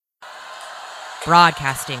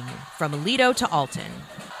Broadcasting from Aledo to Alton,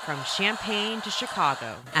 from Champaign to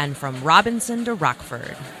Chicago, and from Robinson to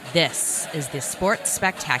Rockford, this is the Sports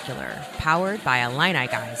Spectacular, powered by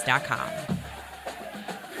IlliniGuys.com.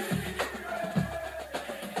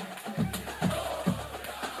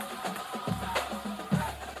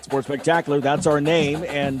 Sports Spectacular, that's our name,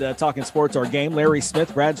 and talking sports, our game. Larry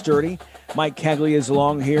Smith, Brad Sturdy, Mike Cagley is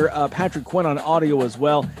along here. Patrick Quinn on audio as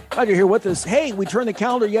well. Glad you're here with us. Hey, we turned the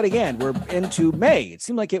calendar yet again. We're into May. It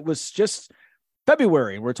seemed like it was just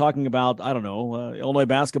February. We're talking about, Illinois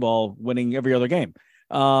basketball winning every other game.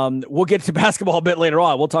 We'll get to basketball a bit later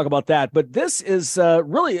on. We'll talk about that. But this is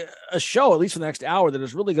really a show, at least for the next hour, that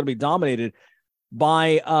is really going to be dominated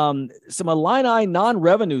by some Illini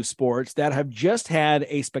non-revenue sports that have just had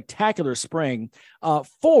a spectacular spring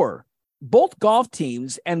for both golf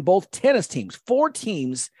teams and both tennis teams. 4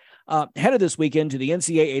 teams headed this weekend to the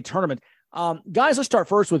NCAA tournament. Guys, let's start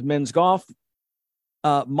first with men's golf.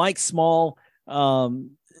 Mike Small,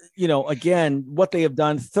 again, what they have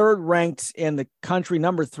done, 3rd ranked in the country,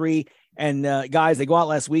 number 3. And guys, they go out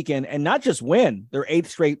last weekend and not just win their 8th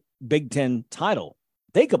straight Big Ten title.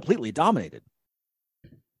 They completely dominated.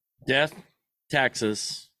 Death,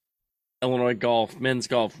 taxes, Illinois golf, men's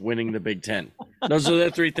golf winning the Big Ten. Those are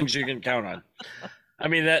the 3 things you can count on. I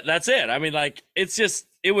mean, that's it. I mean, like,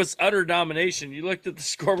 it was utter domination. You looked at the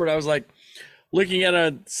scoreboard. I was like looking at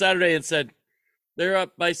a Saturday and said, they're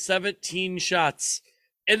up by 17 shots.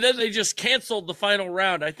 And then they just canceled the final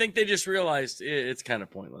round. I think they just realized it's kind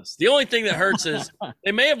of pointless. The only thing that hurts is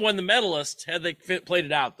they may have won the medalist had they played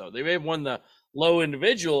it out, though. They may have won the low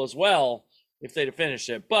individual as well if they'd have finished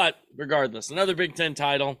it. But regardless, another Big Ten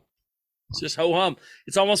title. It's just ho-hum.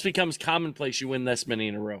 It almost becomes commonplace you win this many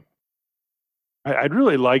in a row. I'd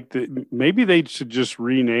really like that. Maybe they should just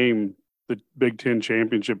rename the Big Ten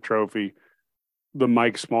championship trophy the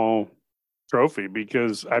Mike Small trophy,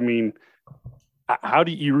 because, I mean, how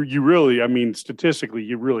do you really, I mean, statistically,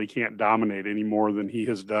 you really can't dominate any more than he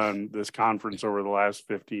has done this conference over the last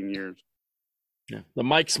 15 years. Yeah. The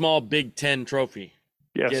Mike Small Big Ten trophy.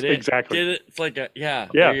 Yes, exactly. Get it? It's like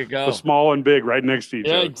there you go. The small and big right next to each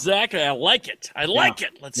other. Yeah, exactly. I like it.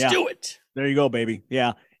 Let's do it. There you go, baby.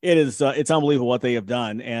 Yeah, it is. It's unbelievable what they have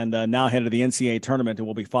done, and now headed to the NCAA tournament, and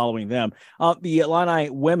we'll be following them. The Illini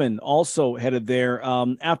women also headed there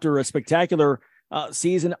after a spectacular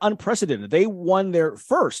season, unprecedented. They won their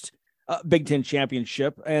first Big Ten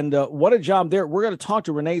championship, and what a job there. We're going to talk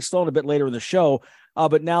to Renee Sloan a bit later in the show,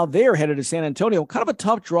 but now they're headed to San Antonio. Kind of a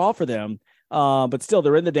tough draw for them. But still,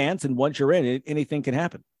 they're in the dance, and once you're in, anything can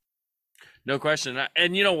happen. No question.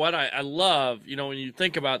 And you know what? I love, when you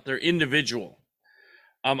think about their individual,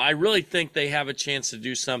 I really think they have a chance to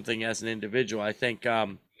do something as an individual. I think,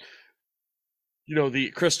 the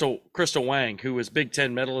Crystal Wang, who was Big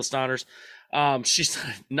Ten medalist honors, she's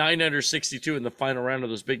 962 in the final round of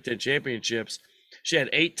those Big Ten championships. She had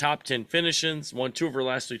 8 top 10 finishes, won 2 of her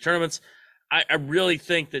last 3 tournaments. I really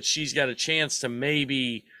think that she's got a chance to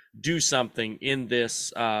maybe do something in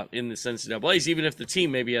this NCAAs, even if the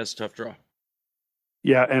team maybe has a tough draw.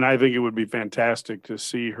 Yeah, and I think it would be fantastic to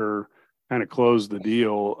see her kind of close the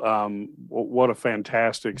deal. What a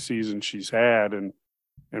fantastic season she's had, and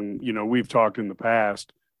we've talked in the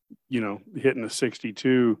past, hitting a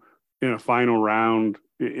 62 in a final round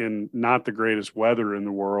in not the greatest weather in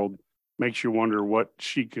the world makes you wonder what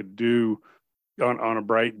she could do on a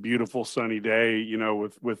bright, beautiful, sunny day,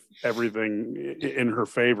 with everything in her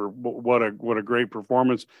favor. What a great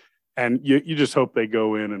performance. And you just hope they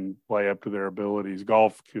go in and play up to their abilities.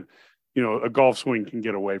 Golf, a golf swing can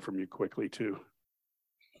get away from you quickly too.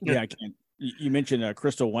 Yeah, I can. You mentioned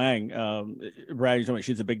Crystal Wang. Brad, you're talking about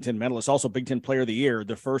she's a Big Ten medalist, also Big Ten Player of the Year,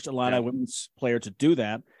 the first Illini women's player to do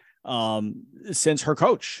that since her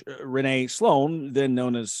coach, Renee Sloan, then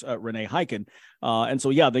known as Renee Hyken. And so,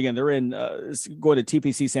 again, they're in going to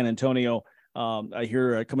TPC San Antonio. I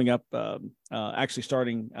hear coming up, actually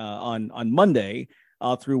starting on Monday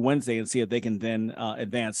through Wednesday, and see if they can then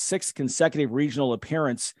advance. 6th consecutive regional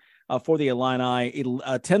appearance for the Illini,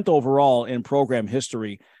 10th overall in program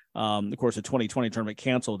history. Of course, the 2020 tournament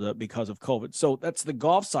canceled because of COVID. So that's the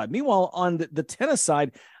golf side. Meanwhile, on the tennis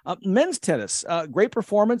side, men's tennis, great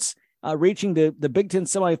performance, reaching the Big Ten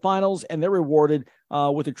semifinals, and they're rewarded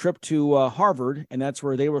with a trip to Harvard, and that's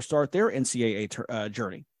where they will start their NCAA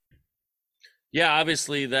journey. Yeah,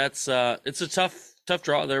 obviously that's it's a tough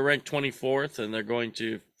draw. They're ranked 24th, and they're going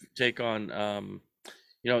to take on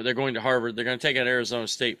they're going to Harvard. They're going to take on Arizona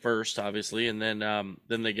State first, obviously, and then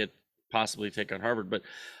they get possibly take on Harvard. But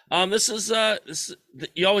this is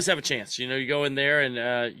you always have a chance. You go in there and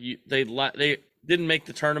they didn't make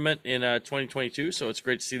the tournament in 2022, so it's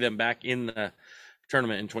great to see them back in the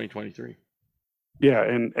tournament in 2023. Yeah,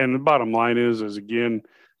 and the bottom line is again,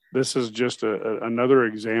 this is just another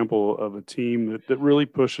example of a team that really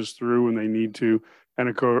pushes through when they need to. And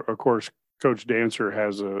of course, Coach Dancer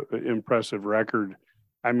has a impressive record.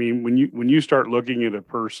 I mean, when you start looking at a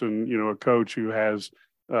person, you know, a coach who has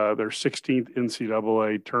their 16th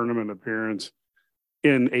NCAA tournament appearance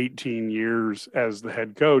in 18 years as the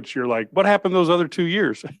head coach, you're like, what happened those other 2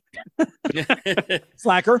 years?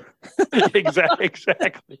 Slacker. Exactly.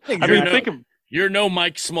 I mean, think of, you're no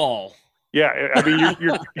Mike Small. yeah. I mean,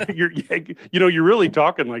 you're you know, you're really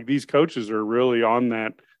talking like these coaches are really on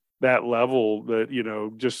that level that, you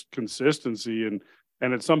know, just consistency. And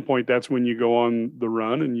at some point that's when you go on the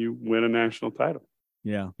run and you win a national title.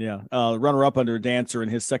 Yeah. Runner-up under Dancer in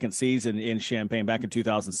his second season in Champaign back in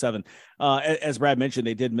 2007. As Brad mentioned,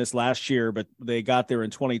 they did miss last year, but they got there in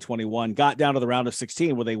 2021, got down to the round of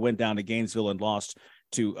 16 where they went down to Gainesville and lost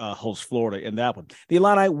to host Florida in that one. The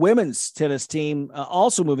Illini women's tennis team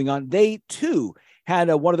also moving on. They, too,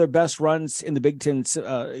 had one of their best runs in the Big Ten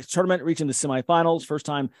tournament, reaching the semifinals, first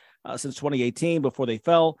time since 2018 before they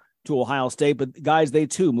fell to Ohio State. But, guys, they,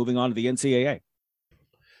 too, moving on to the NCAA.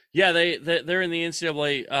 Yeah, they're in the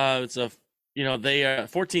NCAA. It's a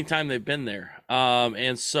 14th time they've been there,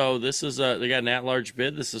 and so this is they got an at-large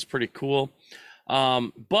bid. This is pretty cool.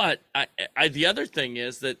 But the other thing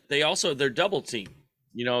is that their double team.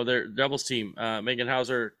 You know, their doubles team. Megan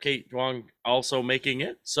Hauser, Kate Duong also making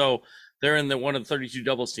it. So they're in one of the 32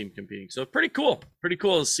 doubles team competing. So pretty cool. Pretty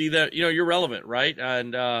cool to see that. You know, you're relevant, right? And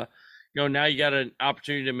you know, now you got an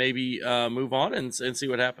opportunity to maybe move on and see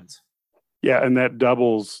what happens. Yeah, and that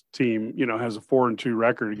doubles team, you know, has a 4-2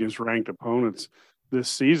 record against ranked opponents this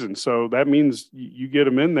season. So that means you get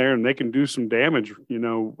them in there and they can do some damage. You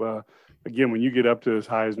know, again, when you get up to as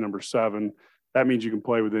high as number 7, that means you can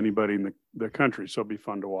play with anybody in the country. So it'll be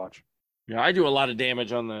fun to watch. Yeah, I do a lot of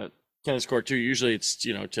damage on the tennis court too. Usually it's,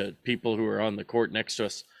 you know, to people who are on the court next to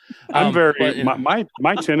us. My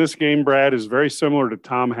tennis game, Brad, is very similar to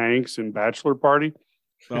Tom Hanks in Bachelor Party.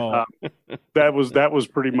 Oh, that was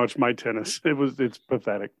pretty much my tennis. It's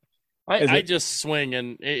pathetic. I just swing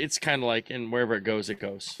and it's kind of like, and wherever it goes, it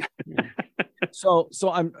goes. So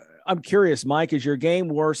I'm curious, Mike, is your game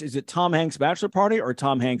worse? Is it Tom Hanks Bachelor Party or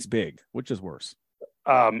Tom Hanks Big? Which is worse?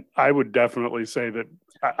 I would definitely say that.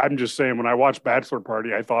 I'm just saying, when I watched Bachelor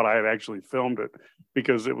Party, I thought I had actually filmed it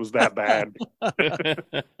because it was that bad.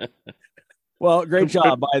 Well, great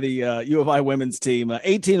job by the U of I women's team.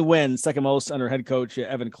 18 wins, second most under head coach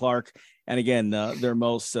Evan Clark. And again, their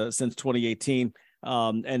most since 2018.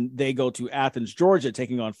 And they go to Athens, Georgia,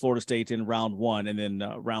 taking on Florida State in round 1. And then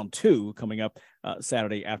round 2 coming up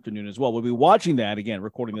Saturday afternoon as well. We'll be watching that, again,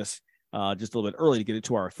 recording this just a little bit early to get it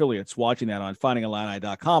to our affiliates, watching that on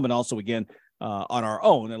findingillini.com. And also, again, on our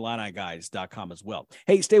own IlliniGuys.com as well.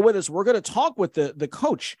 Hey, stay with us. We're going to talk with the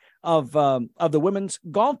coach of the women's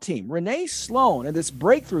golf team, Renee Sloan, and this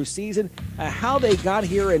breakthrough season, how they got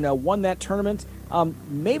here and won that tournament.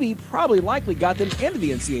 Probably likely got them into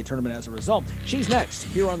the NCAA tournament as a result. She's next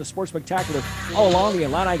here on the Sports Spectacular, all along the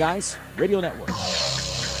Illini Guys Radio Network.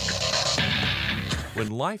 When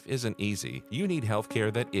life isn't easy, you need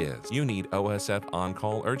healthcare that is. You need OSF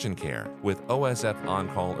On-Call Urgent Care. With OSF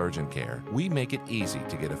On-Call Urgent Care, we make it easy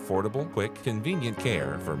to get affordable, quick, convenient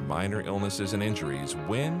care for minor illnesses and injuries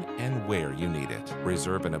when and where you need it.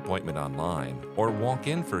 Reserve an appointment online or walk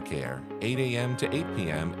in for care 8 a.m. to 8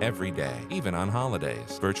 p.m. every day, even on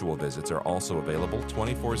holidays. Virtual visits are also available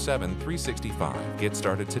 24/7, 365. Get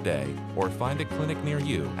started today or find a clinic near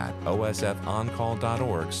you at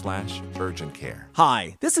osfoncall.org/urgent care.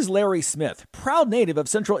 Hi, this is Larry Smith, proud native of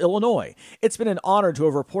Central Illinois. It's been an honor to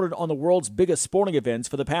have reported on the world's biggest sporting events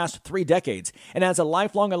for the past 3 decades. And as a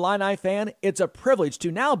lifelong Illini fan, it's a privilege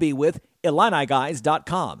to now be with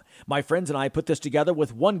IlliniGuys.com. My friends and I put this together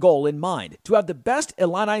with one goal in mind, to have the best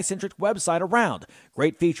Illini-centric website around.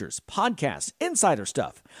 Great features, podcasts, insider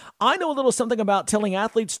stuff. I know a little something about telling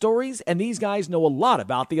athlete stories, and these guys know a lot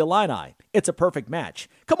about the Illini. It's a perfect match.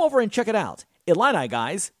 Come over and check it out.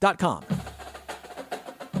 IlliniGuys.com.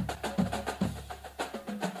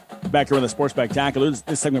 Back here on the Sports Spectacular,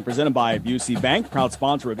 this segment presented by BUC Bank, proud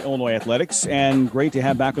sponsor of Illinois Athletics, and great to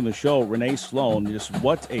have back on the show Renee Sloan. Just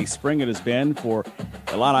what a spring it has been for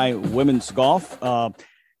Illini women's golf,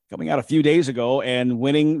 coming out a few days ago and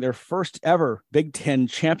winning their first ever Big Ten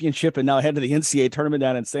championship, and now head to the NCAA tournament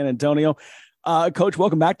down in San Antonio. Coach,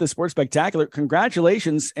 welcome back to the Sports Spectacular.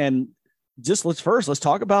 Congratulations, and just let's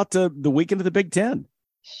talk about the weekend of the Big Ten.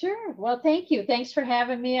 Sure. Well, thank you. Thanks for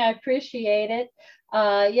having me. I appreciate it.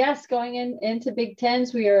 Yes, going into Big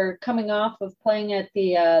Tens, we are coming off of playing at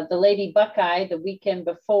the Lady Buckeye the weekend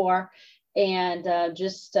before, and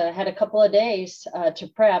just had a couple of days to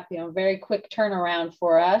prep. Very quick turnaround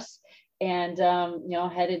for us, and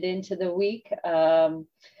headed into the week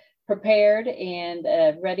prepared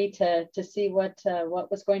and ready to see what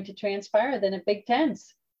was going to transpire then at Big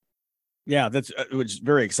Tens. Yeah, that's which is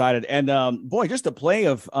very excited. And boy, just the play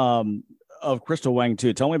of Crystal Wang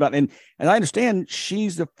too. Tell me about and I understand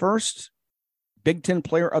she's the first Big Ten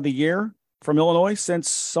Player of the Year from Illinois since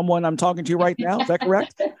someone I'm talking to right now. Is that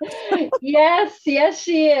correct? Yes, she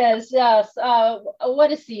is. Yes.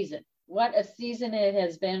 What a season. What a season it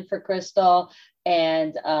has been for Crystal.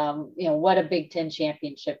 And, what a Big Ten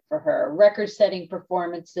championship for her. Record-setting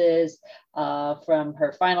performances from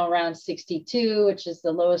her final round 62, which is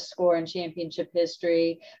the lowest score in championship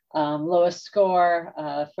history, lowest score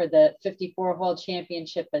for the 54-hole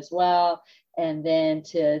championship as well. And then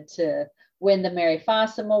to win the Mary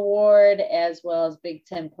Fossum Award, as well as Big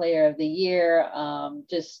Ten Player of the Year.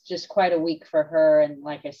 Just quite a week for her. And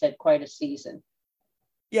like I said, quite a season.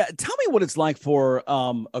 Yeah. Tell me what it's like for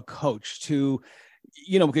a coach to,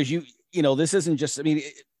 because this isn't just, I mean,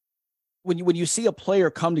 when you see a player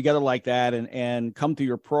come together like that and come through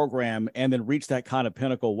your program and then reach that kind of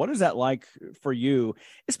pinnacle, what is that like for you,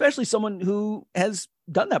 especially someone who has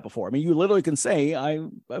done that before? I mean, you literally can say,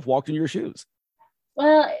 I've walked in your shoes.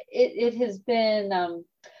 Well, it has been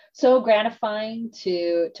so gratifying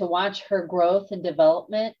to watch her growth and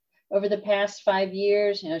development over the past 5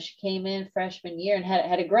 years. She came in freshman year and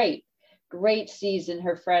had a great season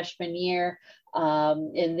her freshman year.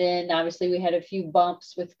 And then obviously we had a few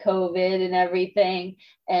bumps with COVID and everything.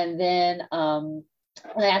 And then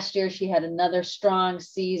last year she had another strong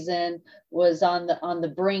season, was on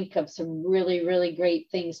the brink of some really, really great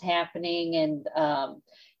things happening. And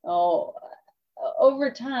over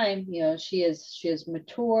time, she has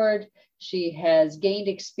matured, she has gained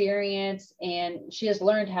experience, and she has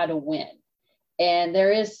learned how to win. And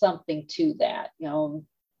there is something to that,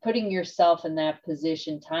 putting yourself in that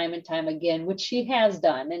position time and time again, which she has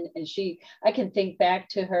done. And I can think back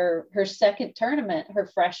to her second tournament, her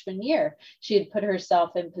freshman year, she had put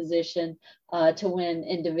herself in position to win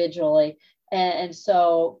individually. And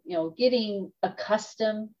so, getting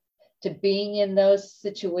accustomed to being in those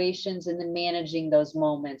situations and then managing those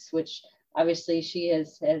moments, which obviously she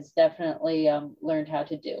has definitely learned how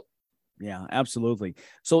to do. Yeah, absolutely.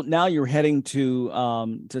 So now you're heading to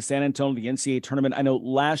San Antonio, the NCAA tournament. I know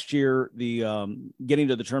last year, the getting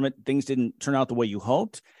to the tournament, things didn't turn out the way you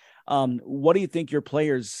hoped. What do you think your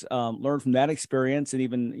players learned from that experience, and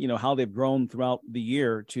even, how they've grown throughout the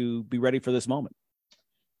year to be ready for this moment?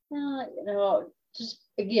 Just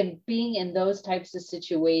again, being in those types of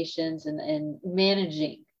situations and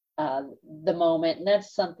managing the moment. And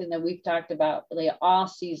that's something that we've talked about really all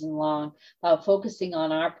season long, focusing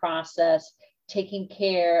on our process, taking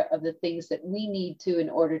care of the things that we need to in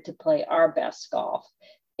order to play our best golf.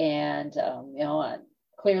 And,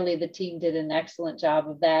 clearly the team did an excellent job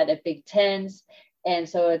of that at Big Tens. And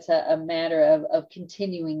so it's a matter of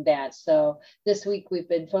continuing that. So this week we've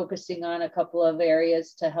been focusing on a couple of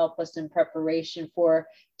areas to help us in preparation for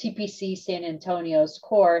TPC San Antonio's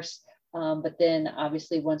course. But then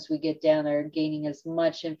obviously once we get down there, gaining as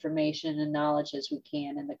much information and knowledge as we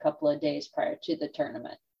can in the couple of days prior to the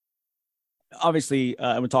tournament. Obviously,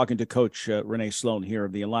 I'm talking to Coach Renee Sloan here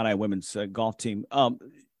of the Illini women's golf team.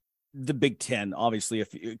 The Big Ten, obviously,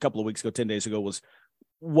 a couple of weeks ago, 10 days ago,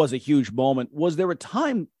 was a huge moment. Was there a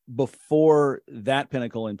time before that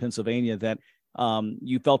pinnacle in Pennsylvania that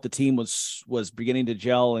you felt the team was beginning to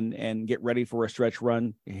gel and get ready for a stretch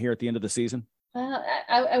run here at the end of the season?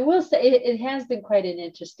 I will say it has been quite an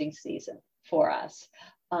interesting season for us.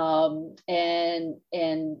 And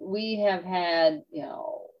we have had,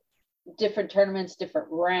 different tournaments, different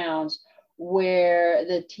rounds where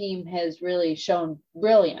the team has really shown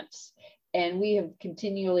brilliance. And we have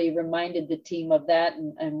continually reminded the team of that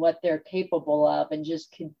and what they're capable of, and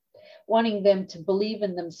just wanting them to believe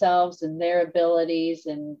in themselves and their abilities,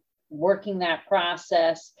 and working that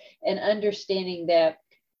process and understanding that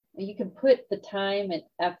you can put the time and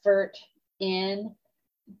effort in,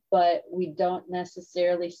 but we don't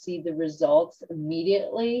necessarily see the results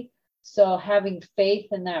immediately. So having faith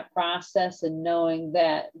in that process and knowing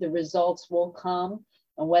that the results will come,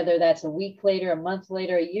 and whether that's a week later, a month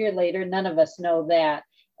later, a year later, none of us know that.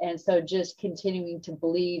 And so just continuing to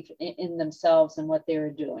believe in themselves and what they were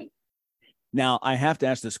doing. Now, I have to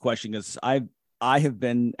ask this question because I have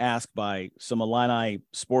been asked by some Illini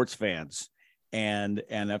sports fans, and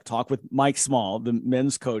I've talked with Mike Small, the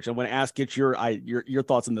men's coach. I want to get your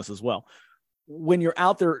thoughts on this as well. When you're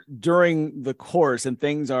out there during the course and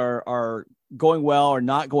things are going well or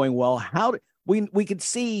not going well, we could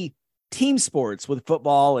see team sports with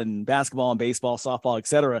football and basketball and baseball, softball,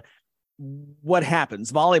 etc. What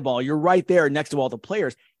happens? Volleyball, you're right there next to all the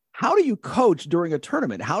players. How do you coach during a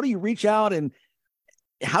tournament? How do you reach out and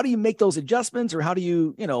how do you make those adjustments, or how do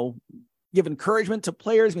you, give encouragement to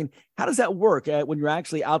players? I mean, how does that work when you're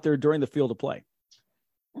actually out there during the field of play?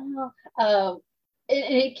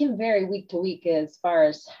 It can vary week to week as far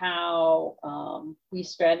as how we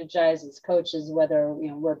strategize as coaches, whether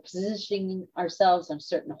we're positioning ourselves on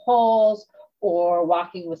certain holes or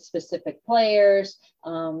walking with specific players.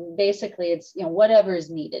 Basically, it's whatever is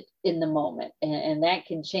needed in the moment, and that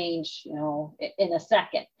can change in a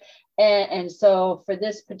second. And so for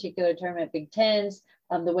this particular tournament, Big Tens,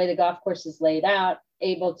 the way the golf course is laid out,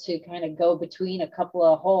 able to kind of go between a couple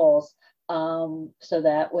of holes, so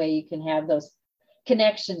that way you can have those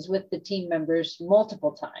connections with the team members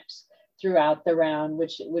multiple times throughout the round,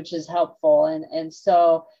 which is helpful. And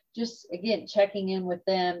so just again, checking in with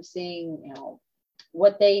them, seeing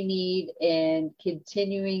what they need, and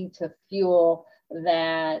continuing to fuel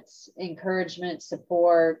that encouragement,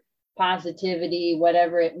 support, positivity,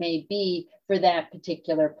 whatever it may be for that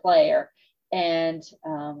particular player. And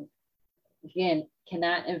again,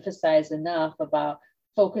 cannot emphasize enough about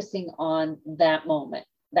focusing on that moment,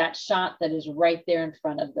 that shot that is right there in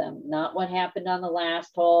front of them, not what happened on the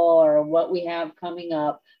last hole or what we have coming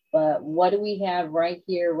up, but what do we have right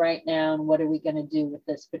here, right now, and what are we going to do with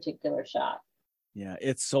this particular shot? Yeah,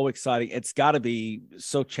 it's so exciting. It's got to be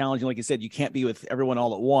so challenging. Like you said, you can't be with everyone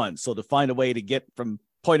all at once. So to find a way to get from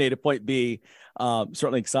point A to point B,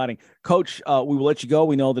 certainly exciting. Coach, we will let you go.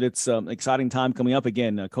 We know that it's an exciting time coming up.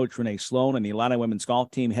 Again, Coach Renee Sloan and the Illini women's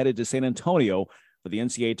golf team headed to San Antonio for the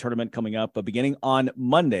NCAA tournament coming up beginning on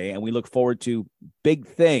Monday. And we look forward to big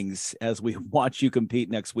things as we watch you compete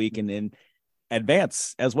next week and in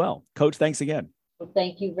advance as well. Coach, thanks again. Well,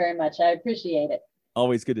 thank you very much. I appreciate it.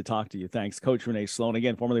 Always good to talk to you. Thanks. Coach Renee Sloan,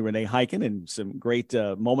 again, formerly Renee Hyken, and some great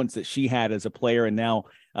moments that she had as a player and now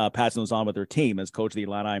passing those on with her team as coach of the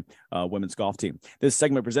Illini women's golf team. This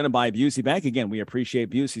segment presented by Busey Bank. Again, we appreciate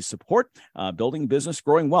Busey's support, building business,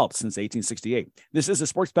 growing wealth since 1868. This is a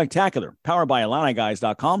Sports Spectacular, powered by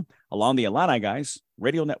IlliniGuys.com, along the Illini Guys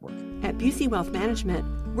Radio Network. At Busey Wealth Management,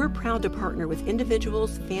 we're proud to partner with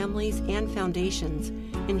individuals, families, and foundations,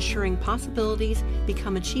 ensuring possibilities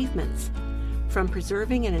become achievements. From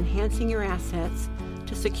preserving and enhancing your assets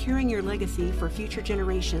to securing your legacy for future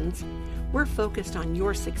generations, we're focused on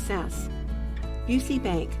your success. Busey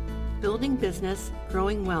Bank, building business,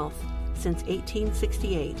 growing wealth since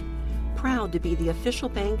 1868. Proud to be the official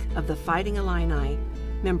bank of the Fighting Illini.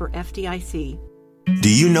 Member FDIC.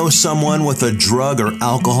 Do you know someone with a drug or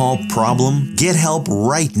alcohol problem? Get help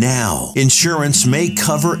right now. Insurance may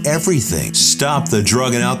cover everything. Stop the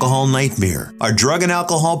drug and alcohol nightmare. Are drug and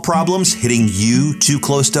alcohol problems hitting you too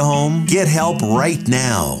close to home? Get help right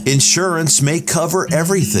now. Insurance may cover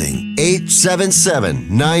everything.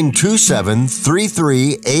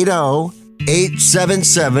 877-927-3380.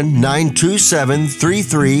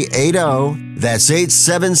 877-927-3380. That's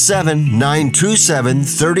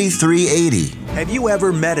 877-927-3380. Have you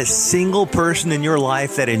ever met a single person in your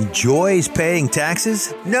life that enjoys paying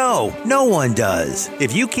taxes? No, no one does.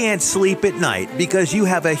 If you can't sleep at night because you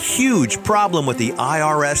have a huge problem with the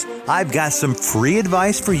IRS, I've got some free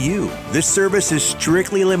advice for you. This service is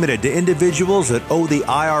strictly limited to individuals that owe the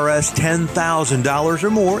IRS $10,000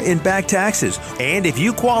 or more in back taxes. And if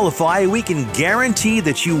you qualify, we can guarantee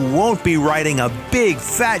that you won't be writing a big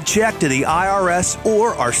fat check to the IRS,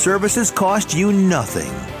 or our services cost you nothing.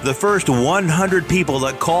 The first 100 people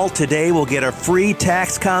that call today will get a free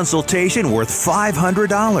tax consultation worth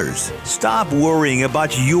 $500. Stop worrying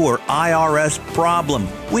about your IRS problem.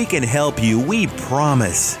 We can help you, we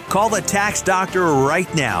promise. Call the tax doctor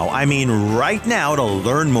right now. I mean right now, to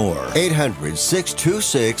learn more.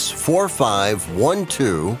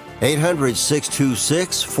 800-626-4512.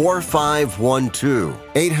 800-626-4512.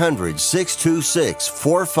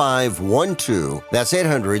 800-626-4512. That's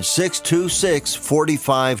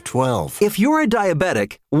 800-626-4512. If you're a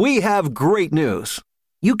diabetic, we have great news.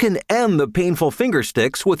 You can end the painful finger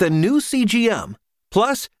sticks with a new CGM.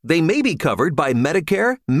 Plus, they may be covered by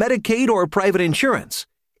Medicare, Medicaid, or private insurance.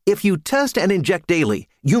 If you test and inject daily,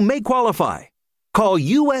 you may qualify. Call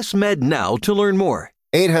US Med now to learn more.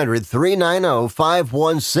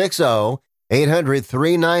 800-390-5160.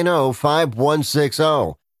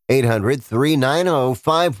 800-390-5160.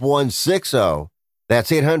 800-390-5160.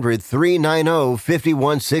 That's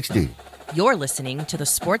 800-390-5160. You're listening to the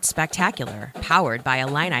Sports Spectacular, powered by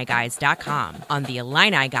IlliniGuys.com on the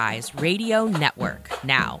Illini Guys Radio Network.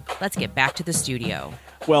 Now, let's get back to the studio.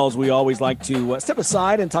 Well, as we always like to step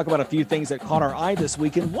aside and talk about a few things that caught our eye this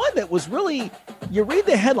week. And one that was really, you read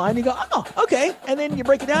the headline, you go, oh, okay. And then you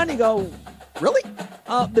break it down and you go, really?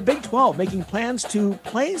 The Big 12 making plans to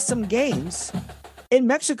play some games in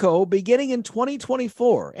Mexico beginning in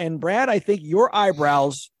 2024. And Brad, I think your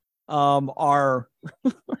eyebrows are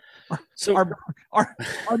the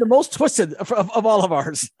most twisted of all of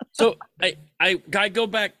ours. So I go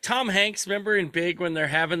back. Tom Hanks, remember in Big when they're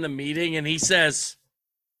having the meeting and he says,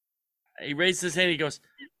 he raised his hand. He goes,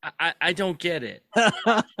 I don't get it.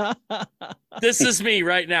 This is me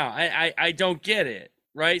right now. I don't get it.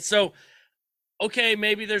 Right. So, okay,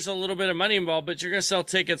 maybe there's a little bit of money involved, but you're going to sell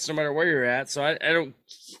tickets no matter where you're at. So I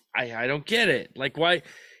don't get it. Like, why?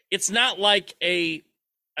 It's not like a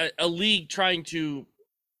league trying to,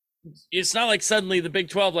 it's not like suddenly the Big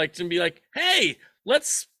 12 like to be like, hey,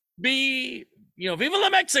 let's be, Viva la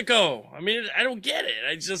Mexico. I mean, I don't get it.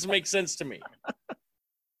 It just makes sense to me.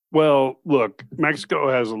 Well, look,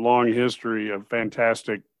 Mexico has a long history of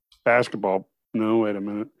fantastic basketball. No, wait a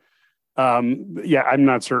minute. Yeah, I'm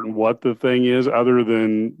not certain what the thing is other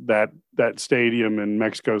than that stadium in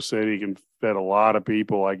Mexico City can fit a lot of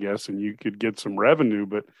people, I guess, and you could get some revenue.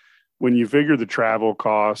 But when you figure the travel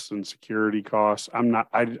costs and security costs,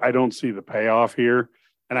 I don't see the payoff here.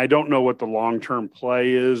 And I don't know what the long-term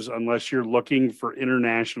play is unless you're looking for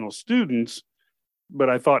international students. But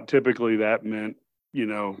I thought typically that meant,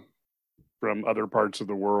 from other parts of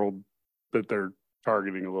the world that they're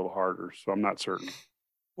targeting a little harder. So I'm not certain.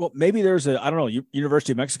 Well, maybe there's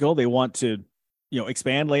University of Mexico. They want to,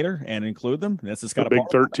 expand later and include them. That's just got a Big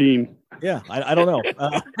 13. Yeah, I don't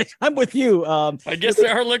know. I'm with you. I guess they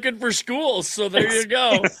are looking for schools. So there you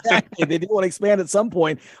go. Exactly. They do want to expand at some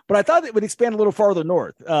point, but I thought it would expand a little farther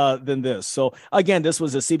north than this. So again, this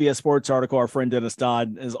was a CBS Sports article. Our friend Dennis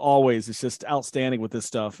Dodd, as always, is just outstanding with this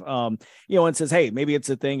stuff. And says, hey, maybe it's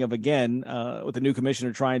a thing of, again, with the new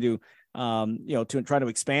commissioner trying to, to try to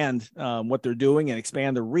expand what they're doing and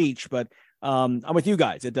expand the reach. But I'm with you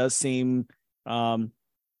guys. It does seem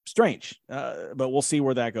strange, but we'll see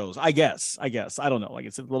where that goes. I guess I don't know. Like,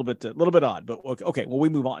 it's a little bit odd, but okay. Well, we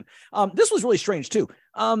move on. This was really strange too.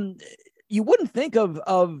 You wouldn't think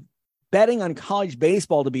of betting on college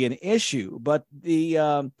baseball to be an issue, but the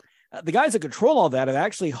guys that control all that have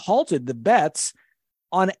actually halted the bets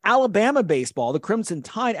on Alabama baseball, the Crimson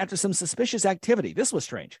Tide, after some suspicious activity. This was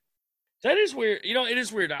strange. That is weird. It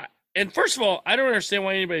is weird. And first of all, I don't understand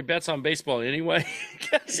why anybody bets on baseball anyway.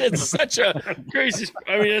 Because it's such a crazy.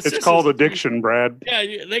 I mean, it's called addiction, Brad.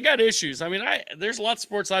 Yeah, they got issues. I mean, there's a lot of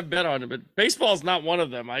sports I've bet on, but baseball is not one of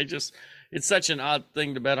them. It's such an odd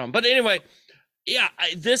thing to bet on. But anyway, yeah,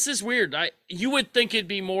 this is weird. You would think it'd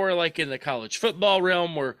be more like in the college football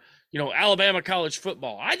realm, where Alabama college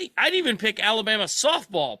football. I'd even pick Alabama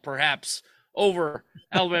softball perhaps over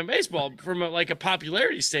Alabama baseball from a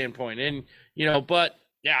popularity standpoint, and but.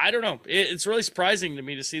 Yeah, I don't know. It's really surprising to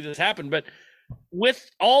me to see this happen. But with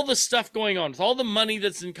all the stuff going on, with all the money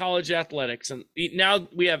that's in college athletics, and now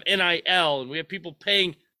we have NIL and we have people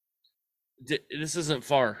paying, this isn't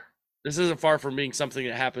far. This isn't far from being something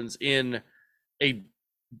that happens in a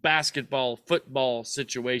basketball, football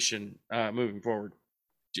situation moving forward.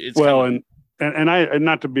 It's and I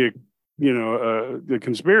not to be the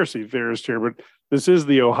conspiracy theorist here, but this is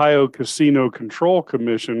the Ohio Casino Control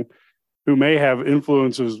Commission, who may have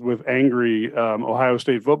influences with angry Ohio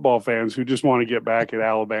State football fans who just want to get back at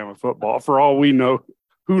Alabama football. For all we know,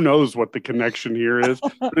 who knows what the connection here is.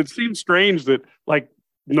 But it seems strange that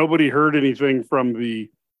nobody heard anything from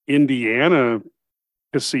the Indiana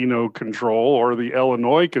Casino Control or the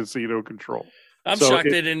Illinois Casino Control. I'm shocked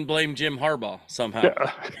they didn't blame Jim Harbaugh somehow.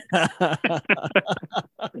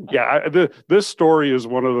 Yeah, this story is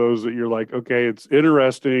one of those that you're like, okay, it's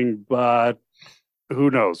interesting, but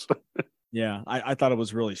who knows? Yeah, I thought it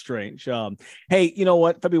was really strange. Hey, you know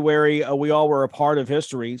what? February, we all were a part of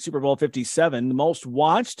history. Super Bowl 57, the most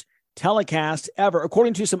watched telecast ever,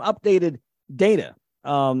 according to some updated data.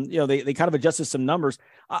 They kind of adjusted some numbers.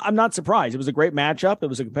 I'm not surprised. It was a great matchup. It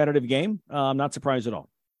was a competitive game. I'm not surprised at all.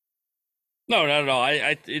 No, not at all.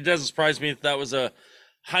 It doesn't surprise me that was a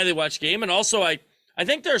highly watched game. And also, I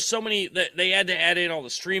think there's so many that they had to add in all the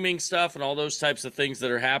streaming stuff and all those types of things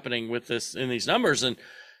that are happening with this in these numbers. And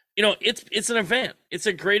it's an event. It's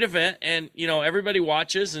a great event, and everybody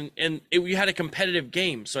watches, and we had a competitive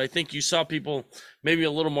game. So I think you saw people maybe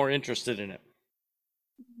a little more interested in it.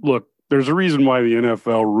 Look, there's a reason why the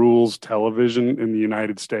NFL rules television in the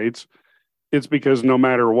United States. It's because no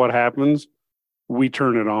matter what happens, we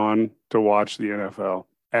turn it on to watch the NFL.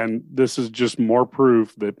 And this is just more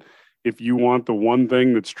proof that if you want the one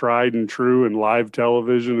thing that's tried and true in live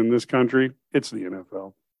television in this country, it's the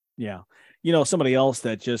NFL. Yeah. Somebody else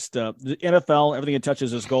that just the NFL, everything it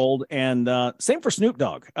touches is gold. And same for Snoop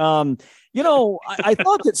Dogg. I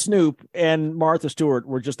thought that Snoop and Martha Stewart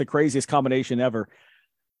were just the craziest combination ever.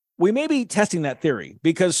 We may be testing that theory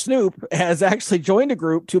because Snoop has actually joined a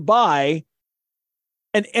group to buy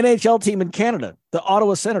an NHL team in Canada, the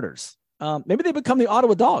Ottawa Senators. Maybe they become the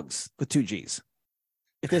Ottawa Dogs with 2 Gs.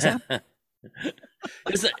 If this happens.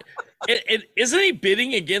 Isn't he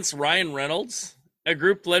bidding against Ryan Reynolds? A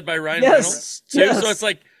group led by Ryan Reynolds too. Yes. So it's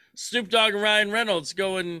like Snoop Dogg and Ryan Reynolds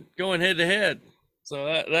going head to head.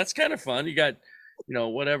 So that's kind of fun. You got,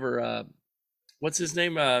 whatever. What's his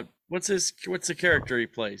name? What's the character he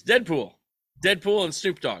plays? Deadpool and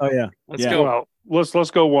Snoop Dogg. Oh yeah. Let's go. Well,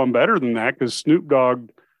 let's go one better than that, because Snoop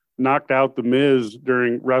Dogg knocked out the Miz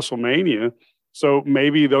during WrestleMania. So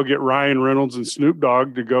maybe they'll get Ryan Reynolds and Snoop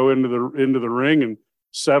Dogg to go into the ring and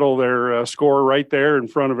settle their score right there in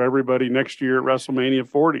front of everybody next year at WrestleMania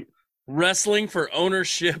 40. Wrestling for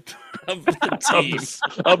ownership of the team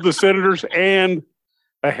of the Senators and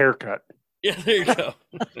a haircut. Yeah, there you go.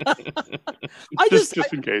 just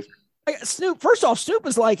in case. Snoop. First off, Snoop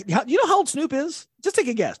is like, you know how old Snoop is? Just take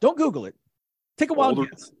a guess. Don't Google it. Take a wild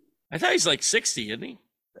guess. I thought he's like 60, isn't he?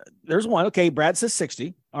 There's one. Okay, Brad says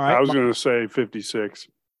 60. All right. I was going to say 56.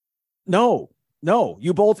 No.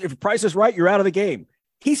 You both. If Price is right, you're out of the game.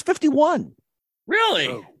 He's 51. Really?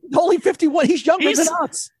 Oh. Only 51. He's younger than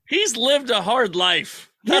us. He's lived a hard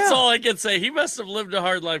life. That's all I can say. He must have lived a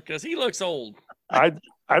hard life because he looks old.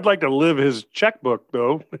 I'd like to live his checkbook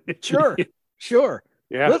though. Sure.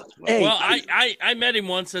 Yeah. Hey, well, I met him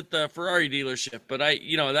once at the Ferrari dealership, but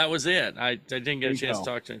that was it. I didn't get a chance to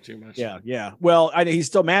talk to him too much. Yeah. Well, he's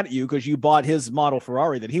still mad at you because you bought his model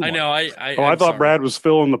Ferrari that he won. I know. I thought Brad was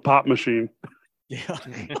filling the pop machine. Yeah.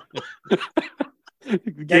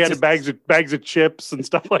 He had bags of chips and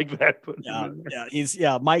stuff like that.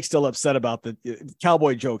 Mike's still upset about the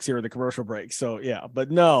cowboy jokes here in the commercial break. So yeah,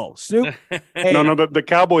 but no, Snoop. Hey. No, the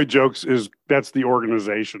cowboy jokes that's the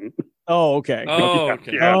organization. Oh, okay.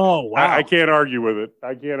 Okay. Yeah. Oh, wow. I can't argue with it.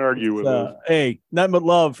 It. Hey, nothing but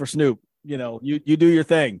love for Snoop. You do your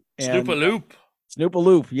thing. Snoop-a-loop.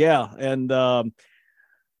 Yeah. And,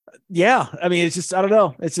 yeah, I mean, it's just, I don't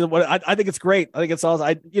know. It's I think it's great. I think it's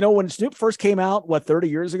awesome. When Snoop first came out, 30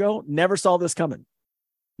 years ago, never saw this coming.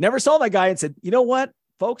 Never saw that guy and said, you know what,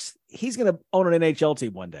 folks, he's going to own an NHL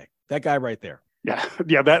team one day. That guy right there. Yeah.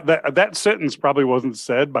 That sentence probably wasn't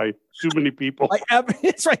said by too many people.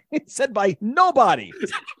 It's right. It's said by nobody.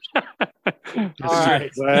 All right.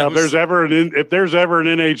 Well, if there's ever an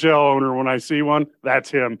NHL owner, when I see one, that's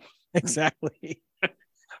him. Exactly.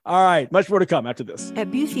 All right. Much more to come after this. At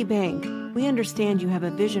Busey Bank, we understand you have a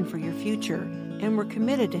vision for your future, and we're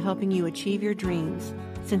committed to helping you achieve your dreams.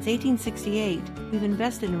 Since 1868, we've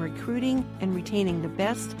invested in recruiting and retaining the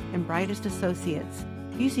best and brightest associates.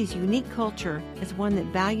 Busey's unique culture is one that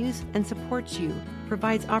values and supports you,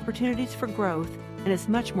 provides opportunities for growth, and is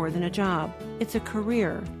much more than a job. It's a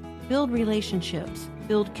career. Build relationships,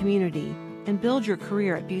 build community, and build your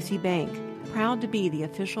career at Busey Bank. Proud to be the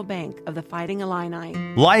official bank of the Fighting Illini.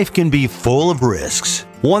 Life can be full of risks.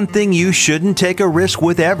 One thing you shouldn't take a risk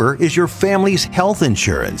with ever is your family's health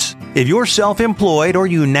insurance. If you're self-employed or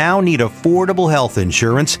you now need affordable health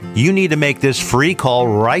insurance, you need to make this free call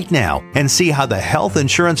right now and see how the Health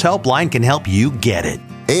Insurance Helpline can help you get it.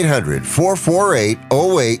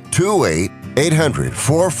 800-448-0828.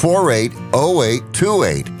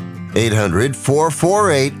 800-448-0828.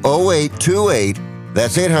 800-448-0828.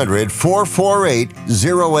 That's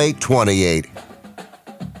 800-448-0828.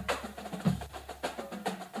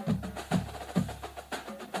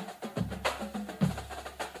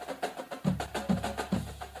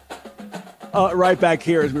 Right back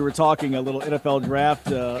here as we were talking a little NFL draft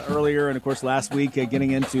earlier, and of course last week,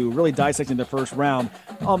 getting into really dissecting the first round.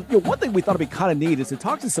 One thing we thought would be kind of neat is to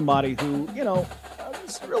talk to somebody who,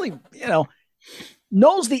 is really,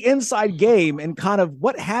 knows the inside game and kind of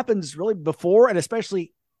what happens really before and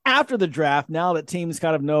especially after the draft, now that teams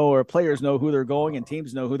kind of know or players know who they're going and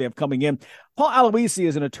teams know who they have coming in. Paul Aloisi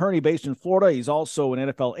is an attorney based in Florida. He's also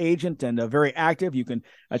an NFL agent and very active. You can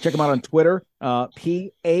check him out on Twitter.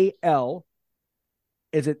 AISE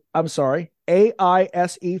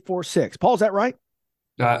 46. Paul, is that right?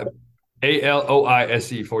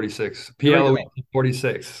 ALOISE 46. PLOE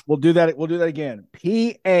 46. We'll do that again.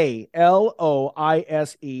 PALOISE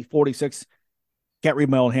 46. Can't read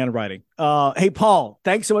my own handwriting. Hey, Paul,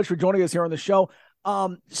 thanks so much for joining us here on the show.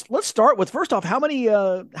 Let's start with, first off, how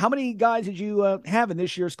many guys did you have in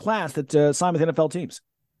this year's class that signed with NFL teams?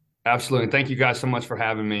 Absolutely. Thank you guys so much for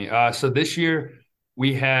having me. So this year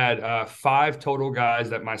we had 5 total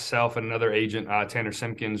guys that myself and another agent, Tanner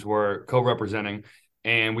Simpkins, were co-representing.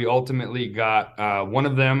 And we ultimately got one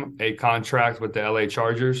of them a contract with the LA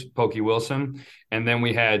Chargers, Pokey Wilson. And then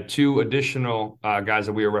we had 2 additional guys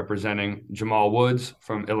that we were representing, Jamal Woods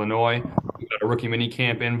from Illinois. We got a rookie mini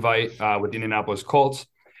camp invite with the Indianapolis Colts.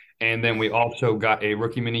 And then we also got a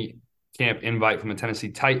rookie mini camp invite from the Tennessee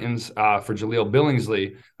Titans for Jaleel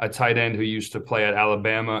Billingsley, a tight end who used to play at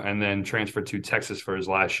Alabama and then transferred to Texas for his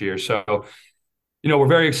last year. So, we're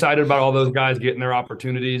very excited about all those guys getting their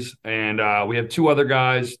opportunities. And we have 2 other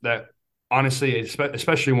guys that, honestly,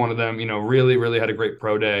 especially one of them, really, really had a great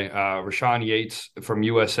pro day. Rashawn Yates from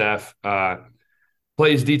USF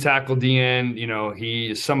plays D tackle, DN.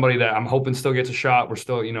 He is somebody that I'm hoping still gets a shot. We're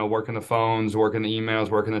still, working the phones, working the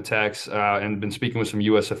emails, working the texts, and been speaking with some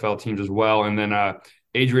USFL teams as well. And then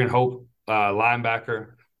Adrian Hope,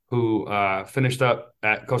 linebacker, who finished up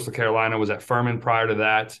at Coastal Carolina, was at Furman prior to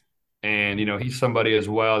that. And, he's somebody as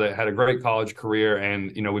well that had a great college career.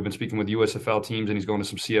 And, we've been speaking with USFL teams, and he's going to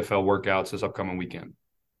some CFL workouts this upcoming weekend.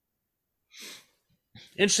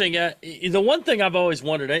 Interesting. The one thing I've always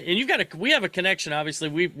wondered, and we have a connection. Obviously,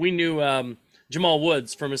 we knew Jamal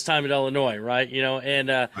Woods from his time at Illinois, right? And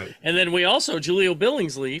then we also Jaleel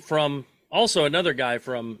Billingsley from also another guy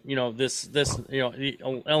from this the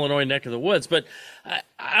Illinois neck of the woods. But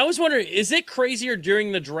I was wondering, is it crazier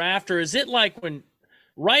during the draft, or is it like when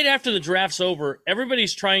right after the draft's over,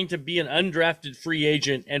 everybody's trying to be an undrafted free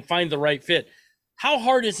agent and find the right fit? How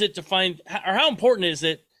hard is it to find, or how important is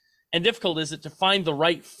it and difficult is it to find the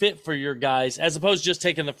right fit for your guys as opposed to just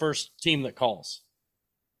taking the first team that calls?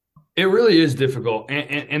 It really is difficult.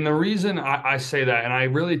 And the reason I say that, and I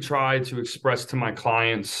really try to express to my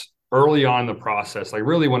clients early on in the process, like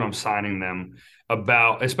really when I'm signing them,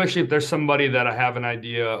 about, especially if there's somebody that I have an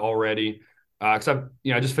idea already, because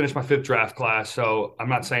I just finished my 5th draft class, so I'm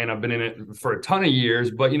not saying I've been in it for a ton of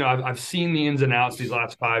years, but I've seen the ins and outs these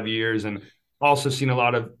last 5 years, and also seen a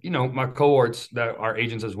lot of my cohorts that are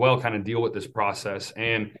agents as well kind of deal with this process.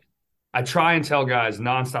 And I try and tell guys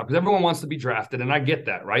nonstop, because everyone wants to be drafted, and I get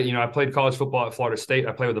that, right? I played college football at Florida State.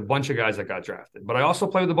 I played with a bunch of guys that got drafted, but I also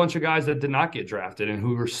played with a bunch of guys that did not get drafted and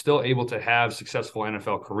who were still able to have successful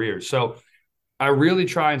NFL careers. So I really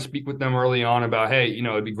try and speak with them early on about, hey,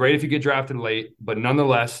 it'd be great if you get drafted late, but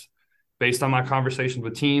nonetheless, based on my conversations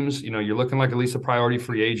with teams, you're looking like at least a priority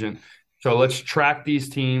free agent. So let's track these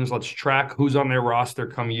teams. Let's track who's on their roster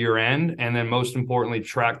come year end. And then most importantly,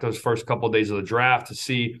 track those first couple of days of the draft to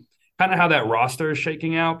see kind of how that roster is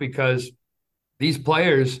shaking out, because these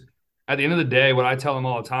players, at the end of the day, what I tell them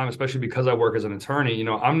all the time, especially because I work as an attorney,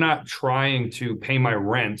 I'm not trying to pay my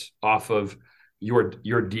rent off of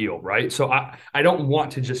your deal, right? So I don't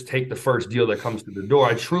want to just take the first deal that comes to the door.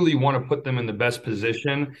 I truly want to put them in the best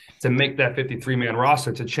position to make that 53-man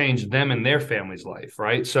roster to change them and their family's life,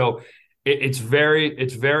 right? So it's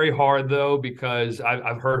very hard though, because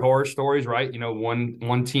I've heard horror stories, right?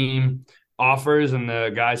 One team offers and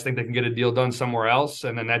the guys think they can get a deal done somewhere else,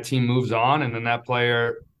 and then that team moves on, and then that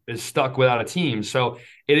player is stuck without a team. So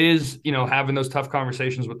it is, having those tough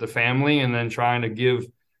conversations with the family, and then trying to give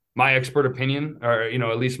my expert opinion, or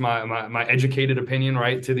at least my educated opinion,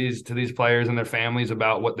 right, to these players and their families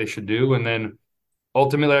about what they should do. And then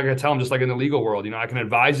ultimately, I gotta tell them, just like in the legal world, I can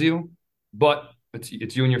advise you, but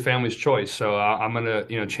it's you and your family's choice. So I'm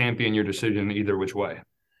gonna champion your decision either which way.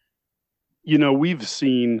 We've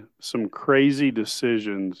seen some crazy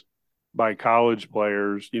decisions by college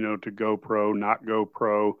players, to go pro, not go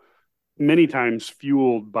pro, many times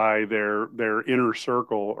fueled by their inner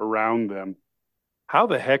circle around them. How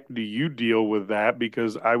the heck do you deal with that?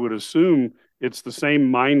 Because I would assume it's the same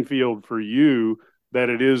minefield for you that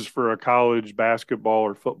it is for a college basketball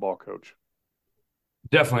or football coach.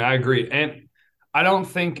 Definitely, I agree. And I don't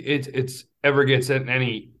think it's ever gets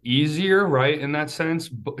any easier, right, in that sense,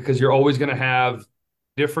 because you're always going to have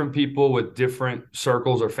different people with different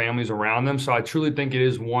circles or families around them. So I truly think it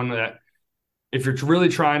is one that, if you're really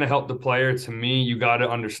trying to help the player, to me, you got to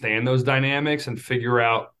understand those dynamics and figure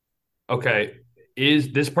out, okay,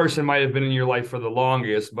 is this person might have been in your life for the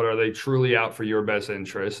longest, but are they truly out for your best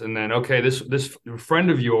interest? And then, okay, this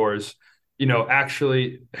friend of yours,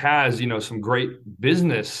 actually has, some great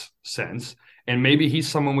business sense, and maybe he's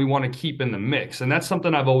someone we want to keep in the mix. And that's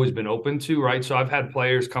something I've always been open to, right? So I've had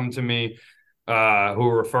players come to me who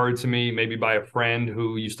were referred to me maybe by a friend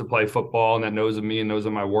who used to play football and that knows of me and knows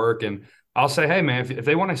of my work. And I'll say, hey, man, if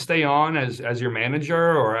they want to stay on as your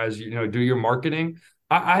manager or as, do your marketing,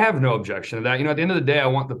 I have no objection to that. At the end of the day, I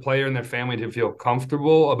want the player and their family to feel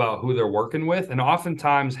comfortable about who they're working with. And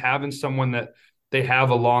oftentimes having someone that they have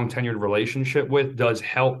a long tenured relationship with does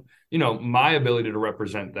help, my ability to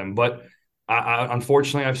represent them. But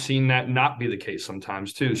unfortunately, I've seen that not be the case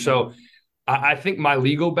sometimes too. So I think my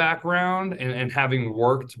legal background and having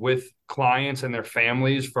worked with clients and their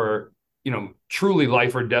families for truly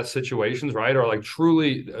life or death situations, right? Or like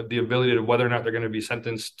truly the ability to whether or not they're going to be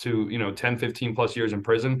sentenced to, 10, 15 plus years in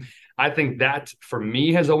prison. I think that for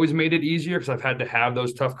me has always made it easier because I've had to have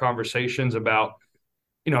those tough conversations about,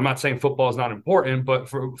 I'm not saying football is not important, but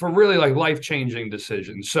for really like life-changing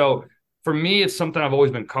decisions. So for me, it's something I've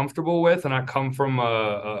always been comfortable with. And I come from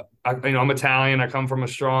I'm Italian. I come from a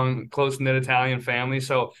strong, close-knit Italian family.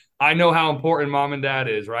 So I know how important mom and dad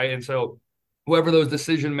is, right? And so whoever those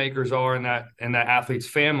decision makers are in that athlete's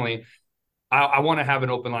family, I want to have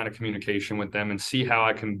an open line of communication with them and see how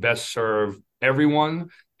I can best serve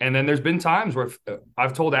everyone. And then there's been times where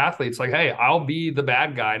I've told athletes like, hey, I'll be the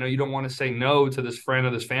bad guy. I know you don't want to say no to this friend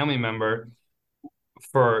or this family member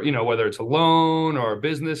for, whether it's a loan or a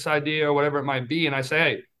business idea or whatever it might be. And I say,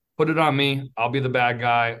 hey, put it on me. I'll be the bad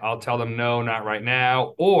guy. I'll tell them no, not right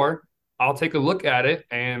now. Or I'll take a look at it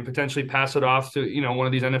and potentially pass it off to, one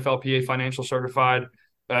of these NFLPA financial certified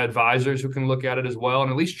advisors who can look at it as well, and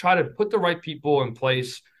at least try to put the right people in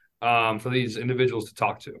place for these individuals to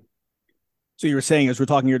talk to. So you were saying, as we're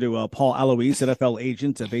talking here to Paul Alois, NFL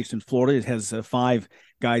agent based in Florida, it has 5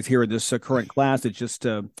 guys here in this current class that just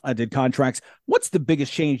did contracts. What's the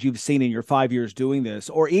biggest change you've seen in your 5 years doing this?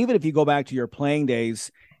 Or even if you go back to your playing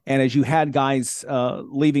days, and as you had guys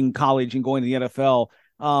leaving college and going to the NFL,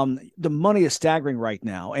 the money is staggering right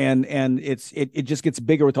now, and it just gets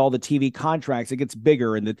bigger with all the TV contracts. It gets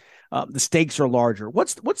bigger, and the stakes are larger.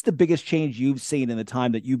 What's the biggest change you've seen in the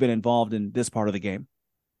time that you've been involved in this part of the game?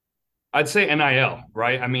 I'd say NIL,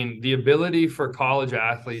 right? I mean, the ability for college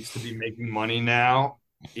athletes to be making money now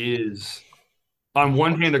is, on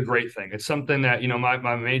one hand, a great thing. It's something that,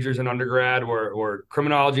 my majors in undergrad were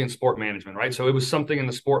criminology and sport management, right? So it was something in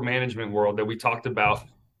the sport management world that we talked about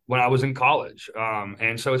when I was in college.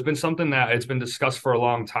 And so it's been something that it's been discussed for a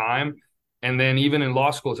long time. And then even in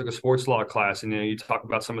law school, I took a sports law class, and you talk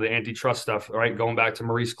about some of the antitrust stuff, right? Going back to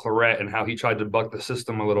Maurice Claret and how he tried to buck the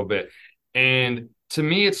system a little bit. And to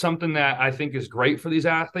me, it's something that I think is great for these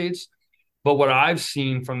athletes. But what I've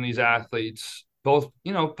seen from these athletes, both,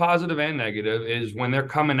 positive and negative, is when they're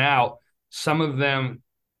coming out, some of them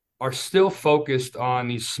are still focused on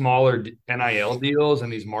these smaller NIL deals and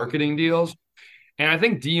these marketing deals. And I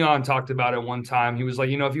think Dion talked about it one time. He was like,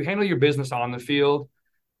 if you handle your business on the field,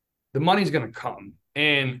 the money's going to come.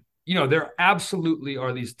 And, there absolutely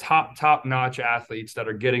are these top-notch athletes that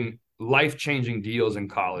are getting life-changing deals in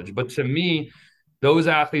college. But to me, those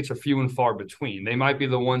athletes are few and far between. They might be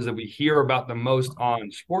the ones that we hear about the most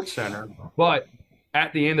on SportsCenter, but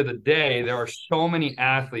at the end of the day, there are so many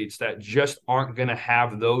athletes that just aren't going to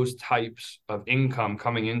have those types of income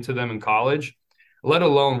coming into them in college, let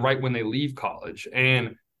alone right when they leave college.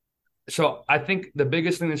 And so I think the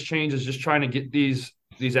biggest thing that's changed is just trying to get these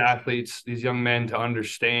athletes, these young men, to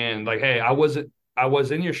understand, like, hey, I was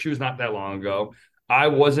in your shoes not that long ago. I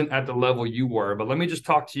wasn't at the level you were, but let me just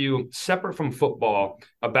talk to you separate from football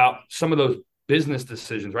about some of those business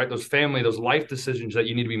decisions, right? Those family, those life decisions that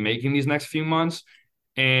you need to be making these next few months.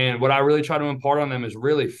 And what I really try to impart on them is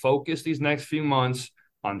really focus these next few months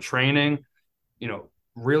on training,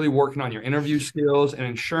 really working on your interview skills and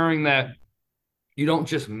ensuring that you don't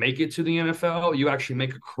just make it to the NFL, you actually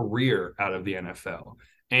make a career out of the NFL.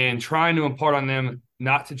 And trying to impart on them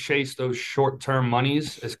not to chase those short-term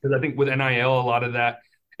monies, is because I think with NIL, a lot of that,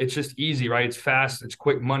 it's just easy, right? It's fast, it's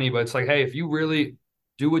quick money, but it's like, hey, if you really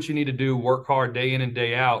do what you need to do, work hard day in and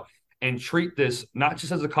day out, and treat this not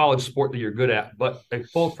just as a college sport that you're good at, but a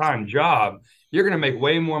full-time job, you're going to make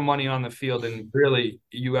way more money on the field than really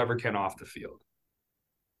you ever can off the field.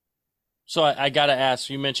 So I got to ask,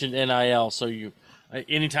 you mentioned NIL. So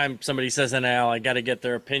anytime somebody says NIL, I got to get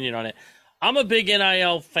their opinion on it. I'm a big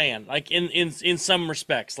NIL fan, like in some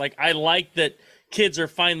respects. Like, I like that kids are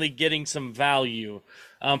finally getting some value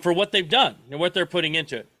for what they've done and what they're putting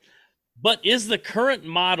into it. But is the current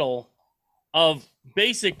model of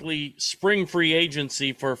basically spring free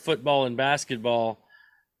agency for football and basketball,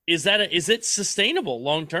 is it sustainable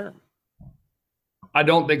long term? I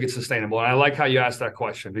don't think it's sustainable. And I like how you asked that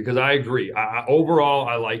question, because I agree. Overall,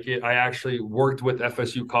 I like it. I actually worked with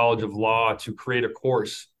FSU College of Law to create a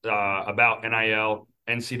course about NIL,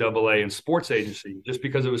 NCAA, and sports agency, just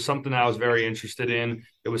because it was something I was very interested in.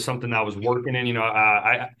 It was something I was working in.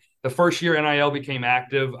 The first year NIL became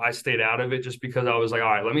active, I stayed out of it just because I was like,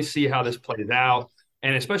 all right, let me see how this plays out.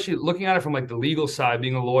 And especially looking at it from like the legal side,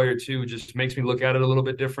 being a lawyer too, just makes me look at it a little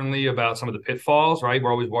bit differently about some of the pitfalls, right?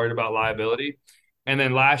 We're always worried about liability. And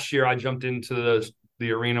then last year I jumped into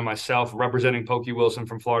the arena myself, representing Pokey Wilson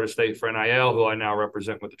from Florida State for NIL, who I now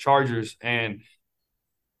represent with the Chargers. And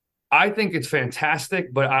I think it's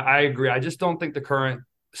fantastic, but I agree. I just don't think the current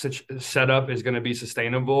setup is going to be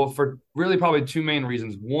sustainable for really probably two main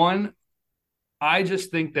reasons. One, I just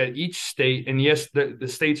think that each state, and yes, the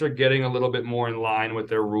states are getting a little bit more in line with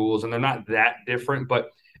their rules, and they're not that different, but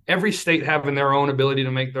every state having their own ability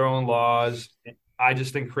to make their own laws, I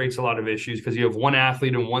just think creates a lot of issues because you have one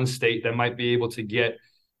athlete in one state that might be able to get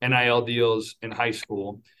NIL deals in high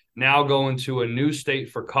school, now going to a new state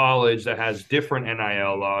for college that has different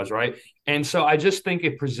NIL laws, right? And so I just think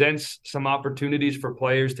it presents some opportunities for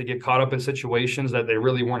players to get caught up in situations that they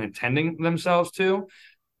really weren't intending themselves to.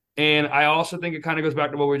 And I also think it kind of goes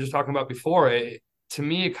back to what we were just talking about before. To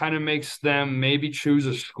me, it kind of makes them maybe choose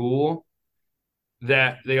a school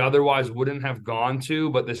that they otherwise wouldn't have gone to,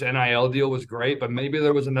 but this NIL deal was great. But maybe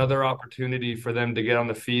there was another opportunity for them to get on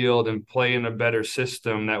the field and play in a better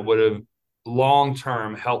system that would have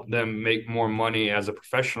long-term helped them make more money as a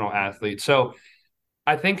professional athlete. So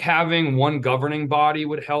I think having one governing body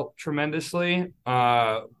would help tremendously.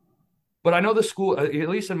 But I know the school, at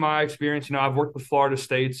least in my experience, I've worked with Florida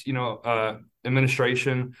State's,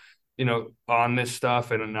 administration, on this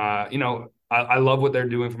stuff. And, I love what they're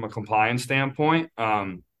doing from a compliance standpoint.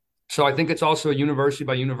 So I think it's also a university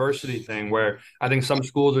by university thing where I think some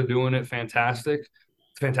schools are doing it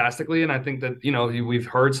fantastically. And I think that, we've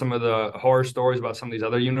heard some of the horror stories about some of these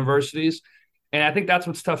other universities. And I think that's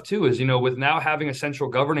what's tough too, is, with now having a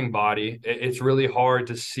central governing body, it's really hard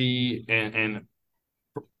to see and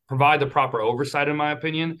provide the proper oversight, in my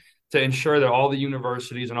opinion, to ensure that all the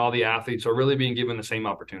universities and all the athletes are really being given the same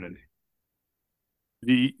opportunity.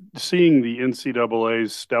 Seeing the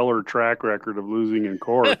NCAA's stellar track record of losing in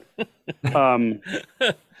court,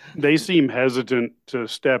 they seem hesitant to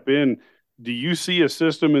step in. Do you see a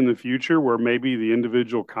system in the future where maybe the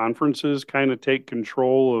individual conferences kind of take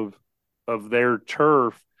control of their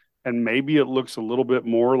turf, and maybe it looks a little bit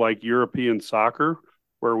more like European soccer,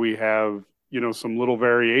 where we have some little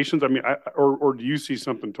variations? I mean, or do you see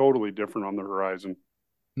something totally different on the horizon?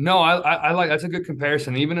 No, I like, that's a good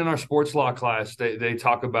comparison. Even in our sports law class, they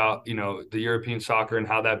talk about, the European soccer and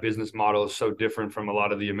how that business model is so different from a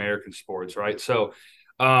lot of the American sports, right? So,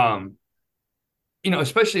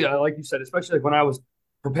 especially like you said, especially like when I was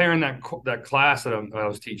preparing that class that I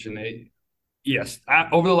was teaching,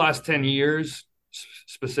 over the last 10 years,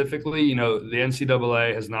 specifically, the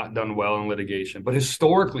NCAA has not done well in litigation, but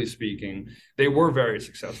historically speaking, they were very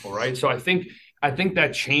successful, right? So I think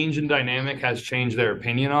that change in dynamic has changed their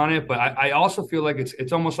opinion on it, but I also feel like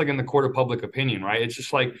it's almost like in the court of public opinion, right? It's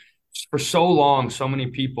just like for so long, so many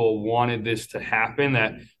people wanted this to happen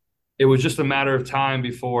that it was just a matter of time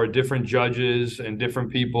before different judges and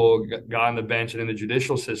different people got on the bench and in the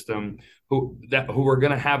judicial system who were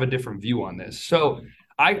going to have a different view on this. So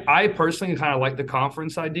I personally kind of like the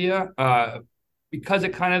conference idea because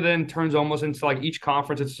it kind of then turns almost into like each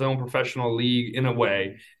conference it's its own professional league in a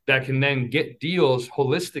way that can then get deals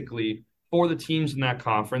holistically for the teams in that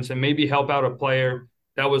conference and maybe help out a player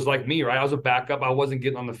that was like me, right? I was a backup. I wasn't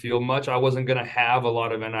getting on the field much. I wasn't going to have a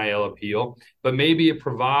lot of NIL appeal, but maybe it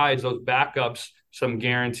provides those backups some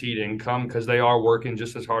guaranteed income because they are working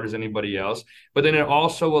just as hard as anybody else. But then it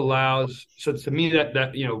also allows, so to me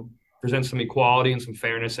that presents some equality and some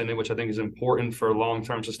fairness in it, which I think is important for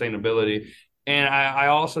long-term sustainability. And I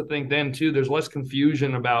also think then too, there's less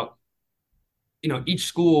confusion about, each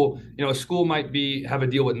school, a school might have a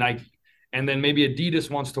deal with Nike. And then maybe Adidas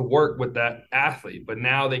wants to work with that athlete, but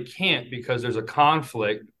now they can't because there's a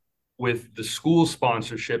conflict with the school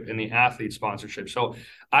sponsorship and the athlete sponsorship. So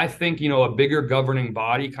I think, a bigger governing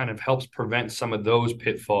body kind of helps prevent some of those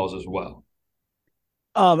pitfalls as well.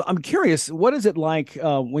 I'm curious, what is it like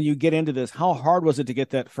when you get into this? How hard was it to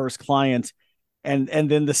get that first client and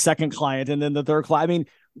then the second client and then the third client? I mean,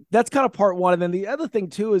 that's kind of part one. And then the other thing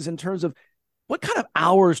too is in terms of what kind of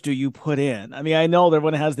hours do you put in? I mean, I know that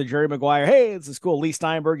everyone has the Jerry Maguire, hey, it's a school, Lee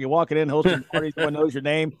Steinberg, you walk it in, hosting parties, everyone knows your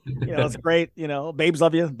name. It's great. Babes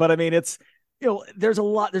love you. But I mean, it's, there's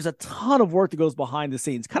a ton of work that goes behind the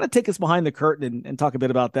scenes. Kind of take us behind the curtain and talk a bit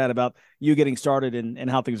about that, about you getting started and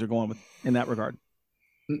how things are going in that regard.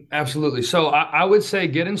 Absolutely. So I would say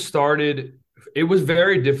getting started, it was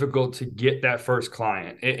very difficult to get that first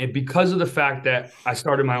client. And because of the fact that I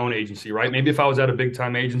started my own agency, right? Maybe if I was at a big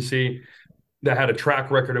time agency that had a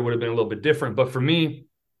track record, it would have been a little bit different. But for me,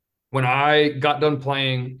 when I got done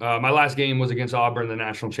playing, my last game was against Auburn, the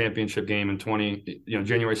national championship game in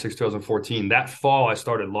January 6, 2014. That fall, I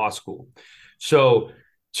started law school. So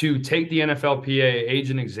to take the NFLPA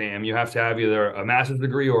agent exam, you have to have either a master's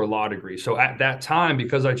degree or a law degree. So at that time,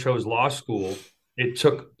 because I chose law school, it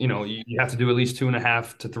took, you have to do at least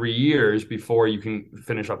 2.5 to 3 years before you can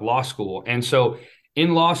finish up law school. And so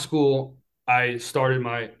in law school, I started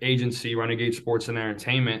my agency, Renegade Sports and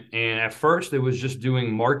Entertainment. And at first, it was just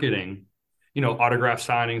doing marketing, autograph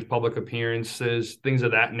signings, public appearances, things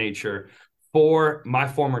of that nature for my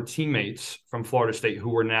former teammates from Florida State who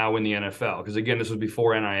were now in the NFL. Because again, this was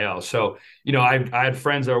before NIL. So, I had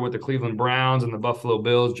friends that were with the Cleveland Browns and the Buffalo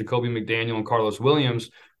Bills, Jacoby McDaniel and Carlos Williams,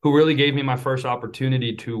 who really gave me my first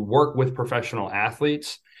opportunity to work with professional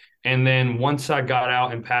athletes. And then once I got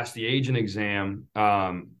out and passed the agent exam,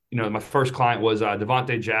 my first client was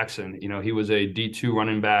Devontae Jackson. He was a D2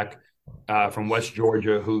 running back from West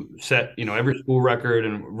Georgia who set, every school record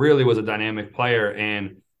and really was a dynamic player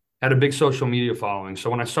and had a big social media following.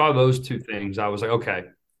 So when I saw those two things, I was like, okay,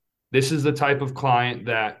 this is the type of client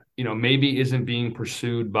that, maybe isn't being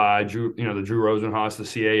pursued by the Drew Rosenhaus, the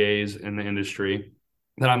CAAs in the industry,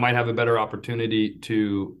 that I might have a better opportunity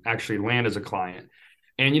to actually land as a client.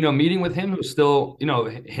 And, meeting with him was still,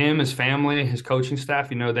 him, his family, his coaching staff,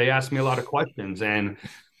 they asked me a lot of questions. And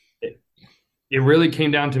it really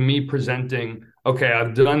came down to me presenting, okay,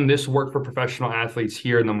 I've done this work for professional athletes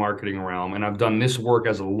here in the marketing realm, and I've done this work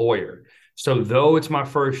as a lawyer. So though it's my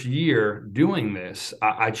first year doing this,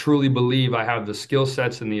 I truly believe I have the skill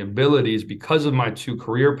sets and the abilities because of my 2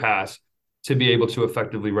 career paths to be able to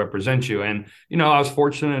effectively represent you. And, I was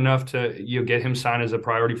fortunate enough to get him signed as a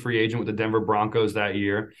priority free agent with the Denver Broncos that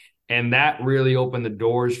year. And that really opened the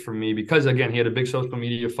doors for me because, again, he had a big social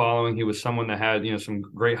media following. He was someone that had, some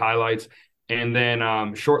great highlights. And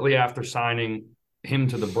then shortly after signing him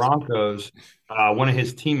to the Broncos, one of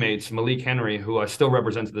his teammates, Malik Henry, who I still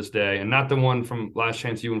represent to this day, and not the one from Last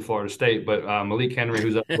Chance U in Florida State, but Malik Henry,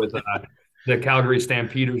 who's up with the Calgary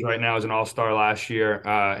Stampeders right now, as an all-star last year.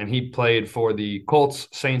 And he played for the Colts,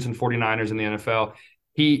 Saints, and 49ers in the NFL.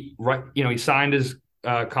 He signed his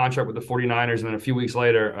contract with the 49ers, and then a few weeks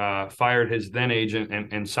later fired his then agent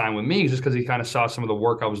and signed with me just because he kind of saw some of the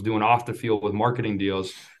work I was doing off the field with marketing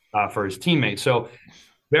deals for his teammates. So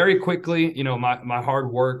very quickly, my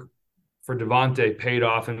hard work for Devontae paid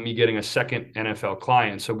off in me getting a second NFL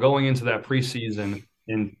client. So going into that preseason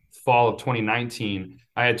in fall of 2019,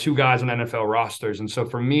 I had 2 guys on NFL rosters. And so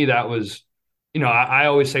for me, that was, I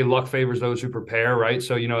always say luck favors those who prepare, right?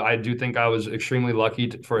 So, I do think I was extremely lucky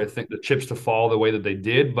for the chips to fall the way that they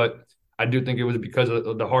did. But I do think it was because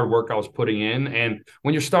of the hard work I was putting in. And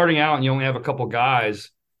when you're starting out and you only have a couple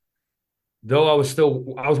guys, though I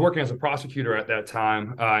was working as a prosecutor at that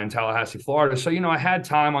time in Tallahassee, Florida. So, I had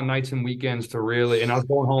time on nights and weekends to really, and I was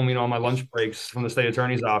going home, on my lunch breaks from the state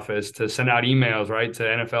attorney's office to send out emails, right, to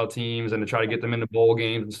NFL teams and to try to get them into bowl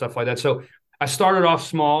games and stuff like that. So I started off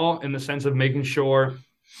small in the sense of making sure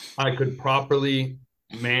I could properly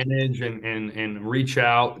manage and reach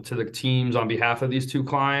out to the teams on behalf of these 2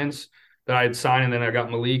 clients that I had signed. And then I got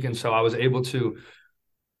Malik. And so I was able to,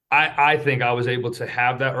 I think I was able to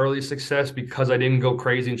have that early success because I didn't go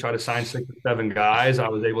crazy and try to sign 6 or 7 guys. I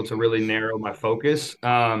was able to really narrow my focus.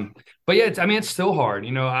 But yeah, it's still hard.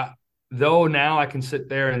 Though now I can sit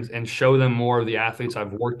there and show them more of the athletes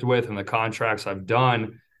I've worked with and the contracts I've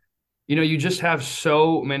done. You just have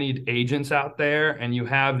so many agents out there, and you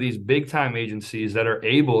have these big time agencies that are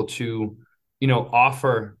able to,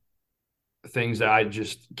 offer things that I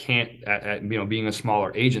just can't at being a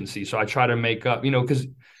smaller agency. So I try to make up, because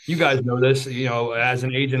you guys know this, as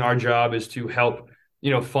an agent, our job is to help,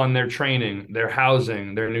 fund their training, their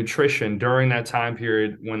housing, their nutrition during that time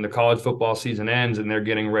period when the college football season ends and they're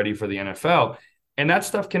getting ready for the NFL. And that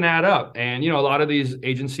stuff can add up. And, a lot of these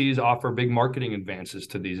agencies offer big marketing advances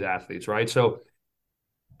to these athletes, right? So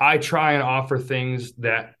I try and offer things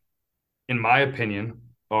that, in my opinion,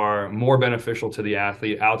 are more beneficial to the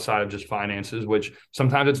athlete outside of just finances, which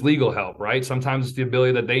sometimes it's legal help, right? Sometimes it's the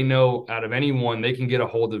ability that they know out of anyone, they can get a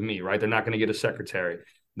hold of me, right? They're not going to get a secretary.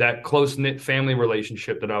 That close-knit family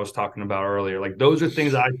relationship that I was talking about earlier, like those are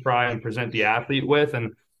things I try and present the athlete with.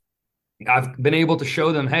 And I've been able to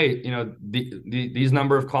show them, hey, these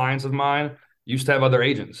number of clients of mine used to have other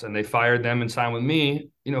agents and they fired them and signed with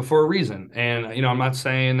me, for a reason. And, I'm not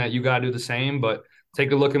saying that you got to do the same, but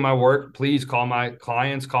take a look at my work. Please call my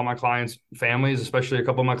clients' families, especially a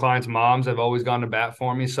couple of my clients' moms have always gone to bat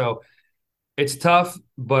for me. So it's tough,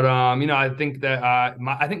 but I think that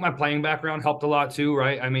I think my playing background helped a lot too,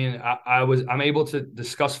 right? I mean, I'm able to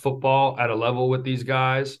discuss football at a level with these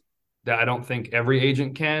guys that I don't think every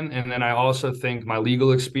agent can. And then I also think my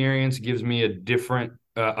legal experience gives me a different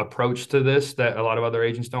approach to this that a lot of other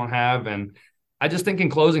agents don't have. And I just think in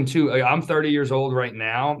closing too, like, I'm 30 years old right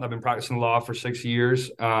now. I've been practicing law for 6 years.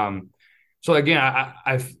 So again,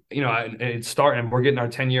 it's starting. We're getting our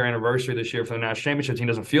 10-year anniversary this year for the national championship team.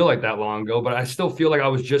 Doesn't feel like that long ago, but I still feel like I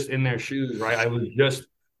was just in their shoes, right? I was just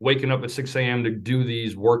waking up at 6 a.m. to do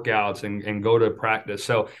these workouts and go to practice.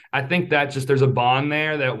 So I think that just there's a bond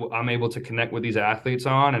there that I'm able to connect with these athletes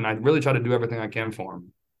on, and I really try to do everything I can for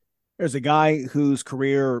them. There's a guy whose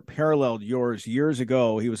career paralleled yours years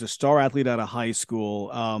ago. He was a star athlete out of high school,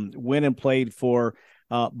 went and played for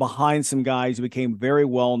behind some guys who became very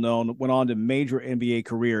well known, went on to major NBA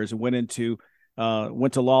careers, and went to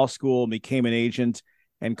law school and became an agent.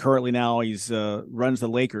 And currently now he's runs the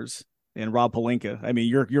Lakers and Rob Pelinka. I mean,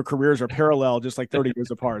 your careers are parallel, just like 30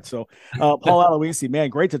 years apart. So, Paul Aloisi, man,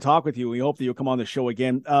 great to talk with you. We hope that you'll come on the show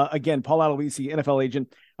again. Again, Paul Aloisi, NFL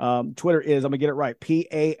agent. Twitter is, I'm going to get it right,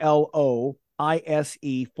 PALOISE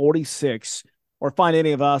 46, or find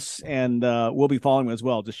any of us, and we'll be following them as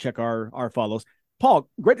well. Just check our follows. Paul,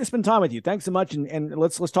 great to spend time with you. Thanks so much, and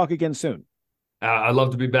let's talk again soon. I'd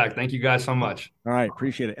love to be back. Thank you guys so much. All right,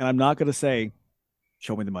 appreciate it. And I'm not going to say,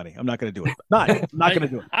 show me the money. I'm not going to do it. I'm not going to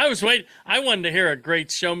do it. I was waiting. I wanted to hear a great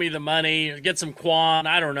show me the money, get some Quan.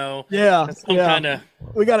 I don't know. Yeah. Kind of.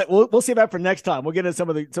 We got it. We'll save that for next time. We'll get into some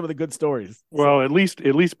of the good stories. Well, at least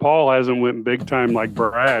Paul hasn't went big time like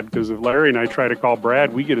Brad, because if Larry and I try to call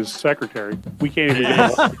Brad, we get his secretary. We can't even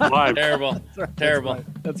get him live. Terrible. That's right. Terrible.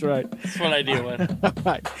 That's right. That's what I deal with. All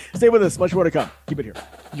right. Stay with us. Much more to come. Keep it here.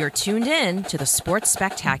 You're tuned in to the Sports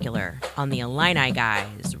Spectacular on the Illini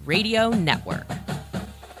Guys Radio Network.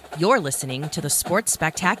 You're listening to the Sports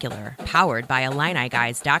Spectacular, powered by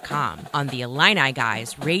IlliniGuys.com on the Illini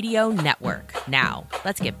Guys Radio Network. Now,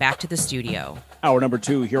 let's get back to the studio. Hour number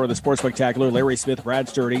 2 here on the Sports Spectacular. Larry Smith, Brad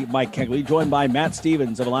Sturdy, Mike Kegley, joined by Matt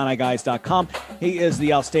Stevens of IlliniGuys.com. He is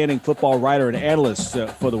the outstanding football writer and analyst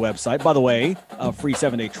for the website. By the way, a free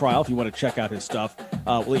 7-day trial if you want to check out his stuff.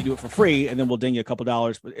 We'll let you do it for free, and then we'll ding you a couple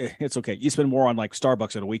dollars, but it's okay. You spend more on like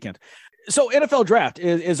Starbucks at a weekend. So NFL draft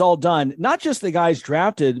is all done. Not just the guys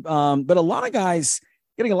drafted, but a lot of guys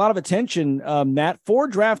getting a lot of attention, Matt. 4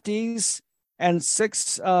 draftees and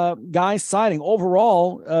 6 guys signing.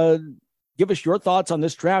 Overall, give us your thoughts on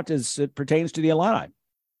this draft as it pertains to the Illini.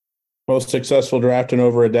 Most successful draft in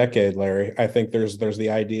over a decade, Larry. I think there's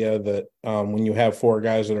the idea that when you have 4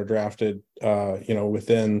 guys that are drafted,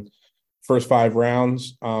 within first 5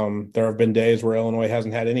 rounds, there have been days where Illinois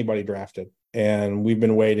hasn't had anybody drafted. And we've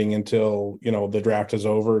been waiting until, the draft is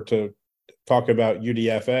over to talk about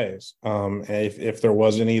UDFAs, if there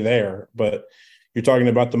was any there. But you're talking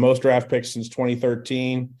about the most draft picks since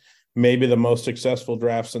 2013, maybe the most successful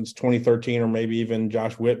draft since 2013, or maybe even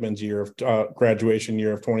Josh Whitman's year of graduation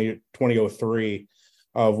year of 2003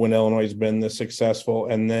 of when Illinois has been this successful.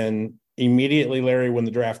 And then immediately, Larry, when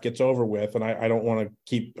the draft gets over with, and I don't want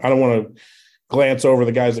to glance over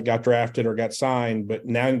the guys that got drafted or got signed, but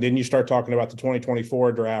now then you start talking about the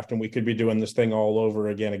 2024 draft, and we could be doing this thing all over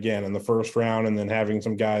again in the first round, and then having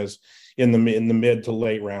some guys in the mid to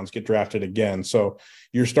late rounds get drafted again. So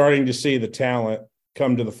you're starting to see the talent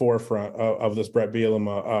come to the forefront of this Brett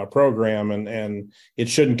Bielema program, and it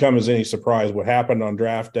shouldn't come as any surprise what happened on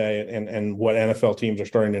draft day and what NFL teams are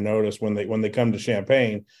starting to notice when they come to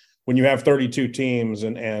Champaign. When you have 32 teams,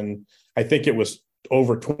 and I think it was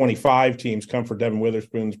over 25 teams come for Devin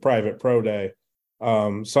Witherspoon's private pro day,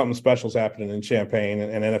 something special's happening in Champaign,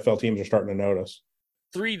 and NFL teams are starting to notice.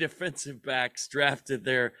 3 defensive backs drafted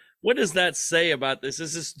there. What does that say about this?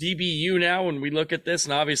 Is this DBU now when we look at this?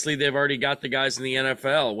 And obviously they've already got the guys in the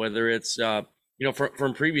NFL, whether it's,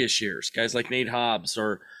 from previous years, guys like Nate Hobbs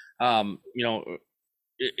or, over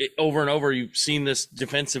and over, you've seen this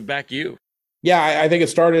defensive back you. Yeah, I think it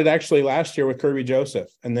started actually last year with Kirby Joseph,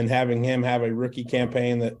 and then having him have a rookie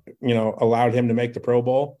campaign that, allowed him to make the Pro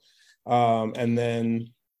Bowl. And then,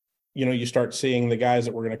 you start seeing the guys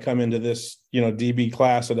that were going to come into this, DB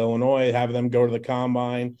class at Illinois, have them go to the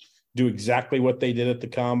combine, do exactly what they did at the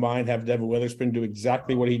combine, have Devin Witherspoon do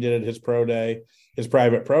exactly what he did at his pro day, his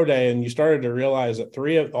private pro day. And you started to realize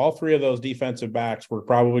that all three of those defensive backs were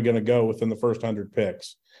probably going to go within the first 100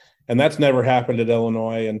 picks. And that's never happened at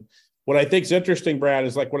Illinois. And what I think is interesting, Brad,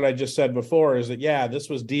 is like what I just said before, is that, this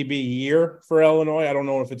was DB year for Illinois. I don't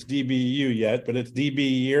know if it's DBU yet, but it's DB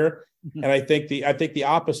year. And I think the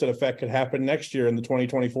opposite effect could happen next year in the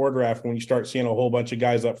 2024 draft when you start seeing a whole bunch of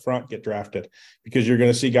guys up front get drafted, because you're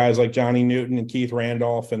going to see guys like Johnny Newton and Keith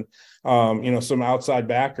Randolph and some outside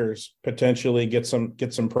backers potentially get some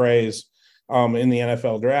praise in the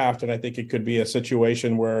NFL draft. And I think it could be a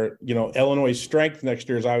situation where, Illinois' strength next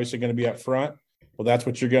year is obviously going to be up front. Well, that's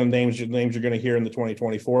what names you're going to hear in the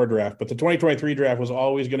 2024 draft. But the 2023 draft was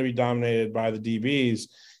always going to be dominated by the DBs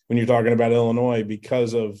when you're talking about Illinois,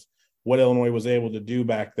 because of what Illinois was able to do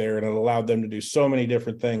back there. And it allowed them to do so many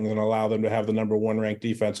different things and allow them to have the number one ranked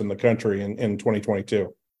defense in the country in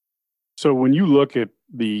 2022. So when you look at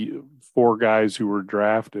the 4 guys who were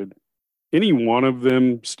drafted, any one of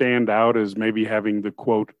them stand out as maybe having the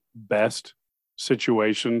quote best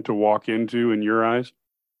situation to walk into in your eyes?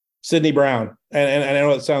 Sidney Brown. And I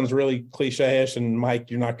know it sounds really cliche-ish, and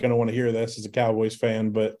Mike, you're not going to want to hear this as a Cowboys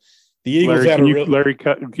fan, but the Eagles Larry,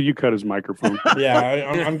 can you cut his microphone? Yeah,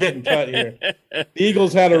 I'm getting cut here. The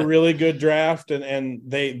Eagles had a really good draft, and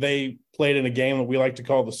they played in a game that we like to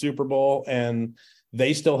call the Super Bowl, and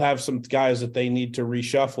they still have some guys that they need to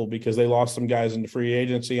reshuffle because they lost some guys into free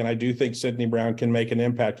agency. And I do think Sidney Brown can make an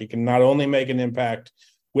impact. He can not only make an impact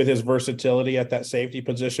with his versatility at that safety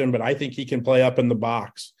position, but I think he can play up in the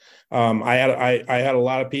box. I had a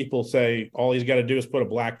lot of people say all he's got to do is put a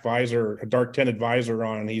black visor, a dark tinted visor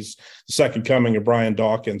on, and he's the second coming of Brian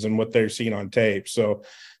Dawkins and what they're seeing on tape. So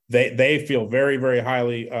they feel very, very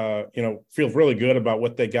highly, feel really good about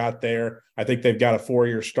what they got there. I think they've got a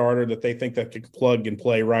 4-year starter that they think that could plug and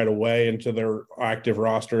play right away into their active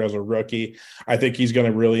roster as a rookie. I think he's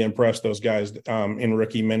going to really impress those guys in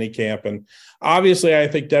rookie minicamp. And obviously, I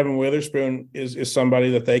think Devin Witherspoon is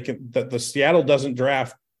somebody that the Seattle doesn't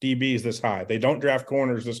draft DBs this high. They don't draft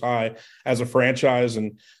corners this high as a franchise,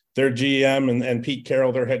 and their GM and Pete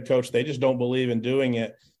Carroll, their head coach, they just don't believe in doing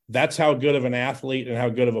it. That's how good of an athlete and how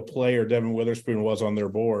good of a player Devin Witherspoon was on their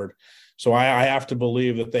board. So I have to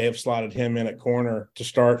believe that they have slotted him in at corner to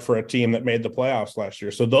start for a team that made the playoffs last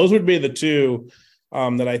year. So those would be the 2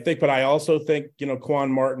 that I think. But I also think,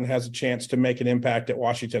 Quan Martin has a chance to make an impact at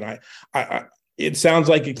Washington. It sounds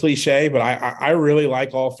like a cliche, but I really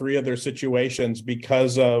like all 3 of their situations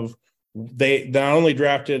because of they not only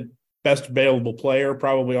drafted best available player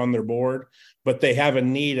probably on their board, but they have a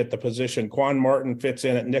need at the position. Quan Martin fits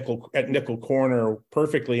in at nickel corner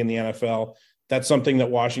perfectly in the NFL. That's something that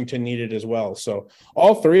Washington needed as well. So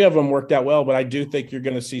all 3 of them worked out well, but I do think you're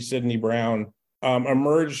going to see Sidney Brown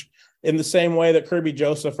emerge in the same way that Kirby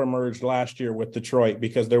Joseph emerged last year with Detroit,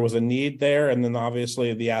 because there was a need there. And then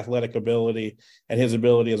obviously the athletic ability and his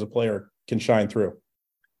ability as a player can shine through.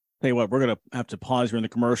 Tell you what, we're going to have to pause here in the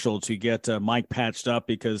commercial to get Mike patched up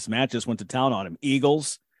because Matt just went to town on him.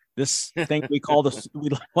 Eagles, this thing we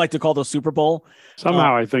like to call the Super Bowl.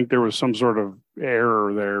 Somehow I think there was some sort of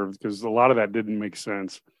error there because a lot of that didn't make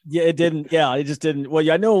sense. Yeah, it didn't. Yeah, it just didn't. Well,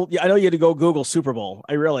 I know you had to go Google Super Bowl.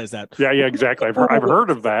 I realize that. Yeah, exactly. I've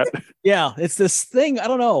heard of that. Yeah, it's this thing. I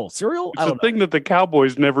don't know. Cereal? It's a thing that the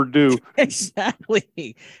Cowboys never do.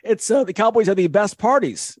 Exactly. It's the Cowboys have the best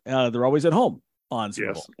parties. They're always at home on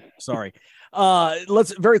Super Bowl. Sorry.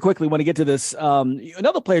 Let's very quickly want to get to this.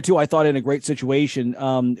 Another player too, I thought in a great situation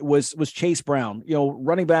was Chase Brown.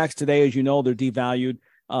 Running backs today, as you know, they're devalued.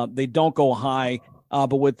 They don't go high.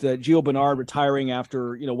 But with Gio Bernard retiring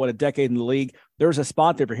after a decade in the league, there's a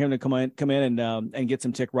spot there for him to come in and get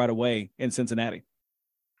some tick right away in Cincinnati.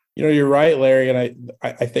 You're right, Larry, and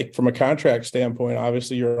I think from a contract standpoint,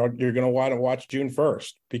 obviously you're going to want to watch June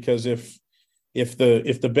 1st, because if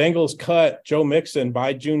the Bengals cut Joe Mixon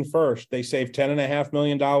by June 1st, they save $10.5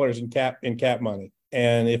 million in cap money.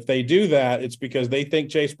 And if they do that, it's because they think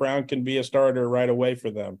Chase Brown can be a starter right away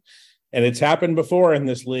for them. And it's happened before in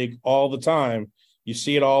this league all the time. You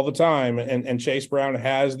see it all the time. And Chase Brown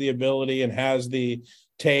has the ability and has the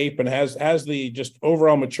tape and has the just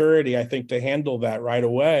overall maturity, I think, to handle that right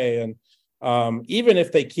away. And even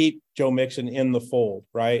if they keep Joe Mixon in the fold,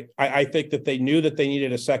 right, I think that they knew that they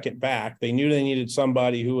needed a second back. They knew they needed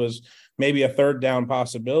somebody who was maybe a third down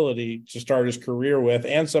possibility to start his career with,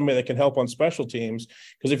 and somebody that can help on special teams.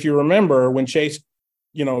 Because if you remember, when Chase,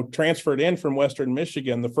 transferred in from Western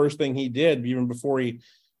Michigan, the first thing he did, even before he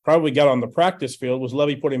probably got on the practice field, was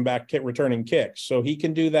Levy put him back returning kicks. So he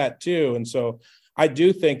can do that too. And so I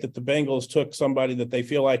do think that the Bengals took somebody that they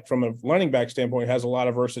feel like from a running back standpoint has a lot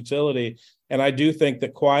of versatility. And I do think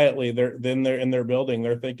that quietly they're in their building,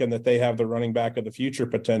 they're thinking that they have the running back of the future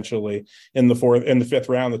potentially in the 5th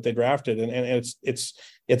round that they drafted. And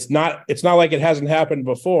it's not like it hasn't happened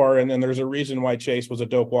before. And then there's a reason why Chase was a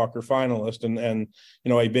Doak Walker finalist and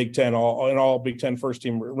a Big Ten all Big Ten first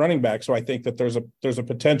team running back. So I think that there's a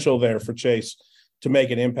potential there for Chase to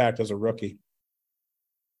make an impact as a rookie.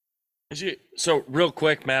 So real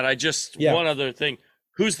quick, Matt, one other thing.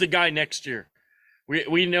 Who's the guy next year?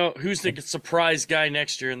 We know who's the surprise guy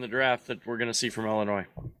next year in the draft that we're going to see from Illinois.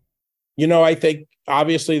 I think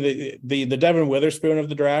obviously the Devin Witherspoon of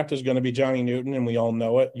the draft is going to be Johnny Newton, and we all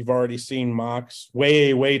know it. You've already seen mocks,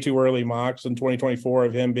 way too early mocks in 2024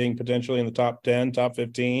 of him being potentially in the top 10, top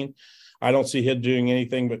 15. I don't see him doing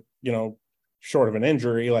anything but, short of an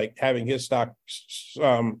injury, like having his stock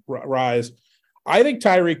rise. I think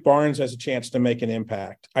Tyreek Barnes has a chance to make an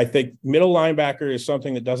impact. I think middle linebacker is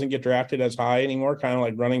something that doesn't get drafted as high anymore, kind of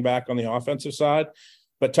like running back on the offensive side.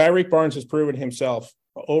 But Tyreek Barnes has proven himself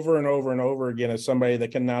over and over and over again as somebody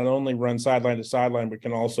that can not only run sideline to sideline, but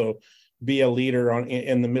can also be a leader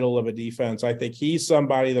in the middle of a defense. I think he's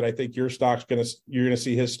somebody that I think you're going to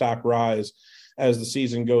see his stock rise as the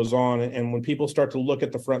season goes on. And when people start to look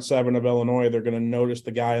at the front seven of Illinois, they're going to notice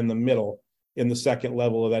the guy in the middle in the second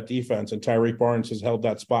level of that defense. And Tyreek Barnes has held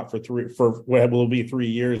that spot for what will be 3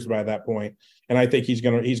 years by that point. And I think he's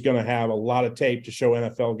going to have a lot of tape to show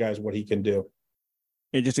NFL guys what he can do.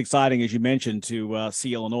 It's just exciting, as you mentioned, to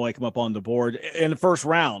see Illinois come up on the board in the first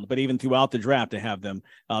round, but even throughout the draft to have them,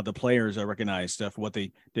 the players recognized for what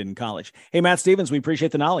they did in college. Hey, Matt Stevens, we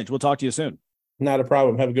appreciate the knowledge. We'll talk to you soon. Not a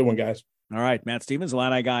problem. Have a good one, guys. All right, Matt Stevens,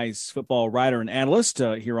 IlliniGuys football writer and analyst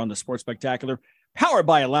here on the Sports Spectacular, powered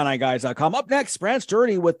by IlliniGuys.com. Up next, Brad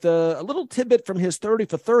Sturdy with a little tidbit from his 30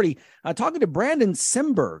 for 30, talking to Brandon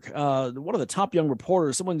Simberg, one of the top young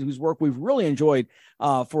reporters, someone whose work we've really enjoyed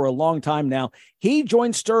for a long time now. He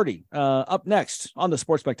joins Sturdy up next on the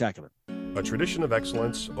Sports Spectacular. A tradition of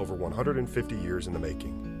excellence over 150 years in the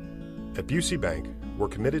making. At Busey Bank, we're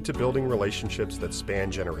committed to building relationships that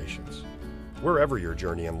span generations. Wherever your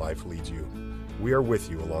journey in life leads you, we are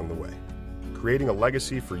with you along the way, creating a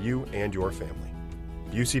legacy for you and your family.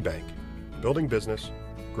 Busey Bank, building business,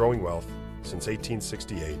 growing wealth since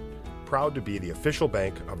 1868, proud to be the official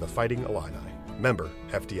bank of the Fighting Illini. Member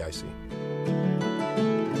FDIC.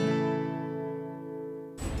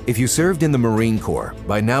 If you served in the Marine Corps,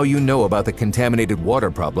 by now you know about the contaminated water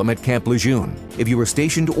problem at Camp Lejeune. If you were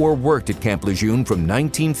stationed or worked at Camp Lejeune from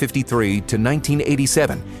 1953 to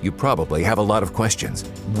 1987, you probably have a lot of questions.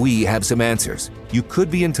 We have some answers. You could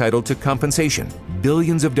be entitled to compensation.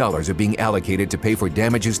 Billions of dollars are being allocated to pay for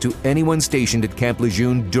damages to anyone stationed at Camp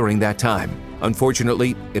Lejeune during that time.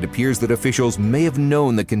 Unfortunately, it appears that officials may have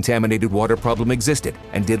known the contaminated water problem existed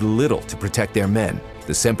and did little to protect their men.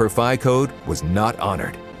 The Semper Fi code was not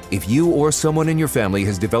honored. If you or someone in your family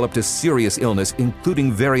has developed a serious illness,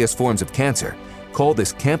 including various forms of cancer, call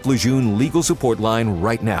this Camp Lejeune legal support line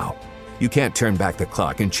right now. You can't turn back the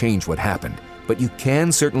clock and change what happened, but you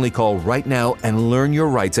can certainly call right now and learn your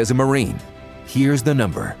rights as a Marine. Here's the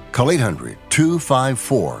number. Call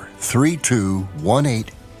 800-254-3218.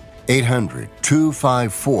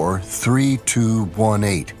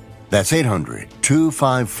 800-254-3218. That's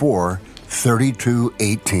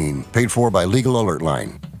 800-254-3218. Paid for by Legal Alert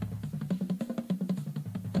Line.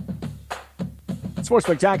 Sports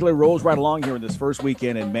Spectacular rolls right along here in this first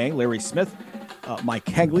weekend in May. Larry Smith, Mike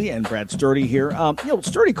Kegley, and Brad Sturdy here.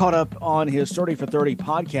 Sturdy caught up on his 30 for 30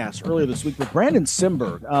 podcast earlier this week with Brandon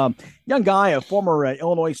Simberg, young guy, a former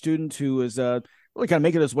Illinois student who is really kind of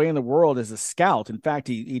making his way in the world as a scout. In fact,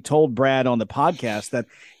 he told Brad on the podcast that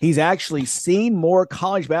he's actually seen more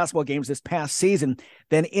college basketball games this past season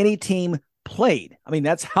than any team played. I mean,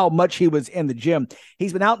 that's how much he was in the gym.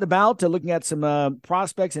 He's been out and about looking at some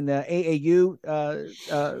prospects in the AAU,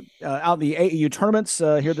 out in the AAU tournaments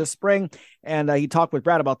here this spring. And he talked with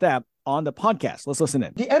Brad about that on the podcast. Let's listen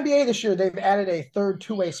in. The NBA this year, they've added a third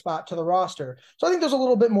two-way spot to the roster. So I think there's a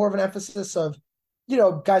little bit more of an emphasis of,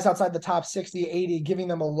 guys outside the top 60, 80, giving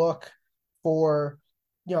them a look for,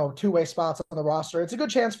 two-way spots on the roster. It's a good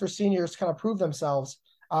chance for seniors to kind of prove themselves.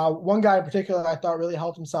 One guy in particular I thought really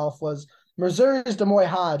helped himself was Missouri's Demoy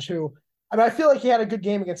Hodge, who, I feel like he had a good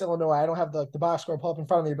game against Illinois. I don't have the box score pulled up in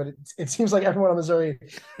front of me, but it seems like everyone in Missouri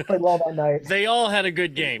played well that night. They all had a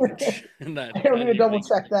good game. In that, I don't need to double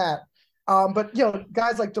check that. But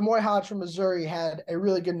guys like Demoy Hodge from Missouri had a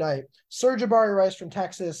really good night. Serge Jabari Rice from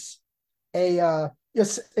Texas,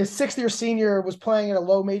 his sixth-year senior, was playing in a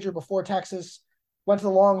low major before Texas, went to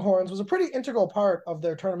the Longhorns, was a pretty integral part of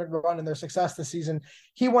their tournament run and their success this season.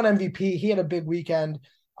 He won MVP. He had a big weekend.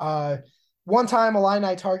 One-time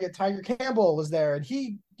Illini target Tiger Campbell was there, and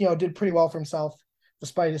he, did pretty well for himself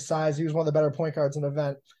despite his size. He was one of the better point guards in the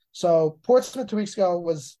event. So Portsmouth 2 weeks ago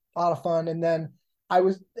was a lot of fun. And then I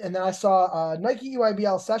saw Nike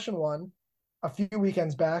EYBL Session 1 a few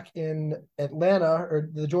weekends back in Atlanta or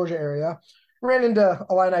the Georgia area. Ran into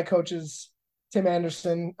Illini coaches Tim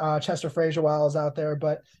Anderson, Chester Frazier while I was out there.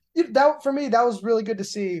 But for me, that was really good to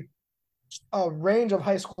see a range of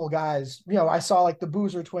high school guys. I saw like the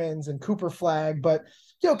Boozer twins and Cooper Flagg, but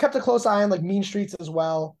kept a close eye on like Mean Streets as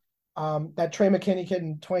well. that Trey McKinney kid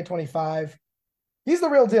in 2025. He's the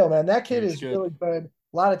real deal, man. That kid is really good.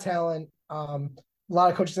 A lot of talent. A lot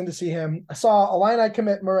of coaches in to see him. I saw Illini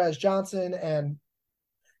commit Merez Johnson, and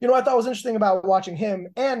what I thought was interesting about watching him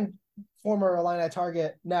and former Illini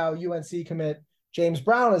target, now UNC commit James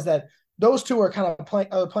Brown, is that those two are kind of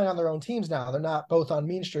playing on their own teams now. They're not both on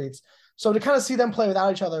mean streets. So to kind of see them play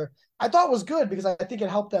without each other, I thought was good because I think it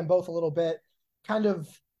helped them both a little bit. Kind of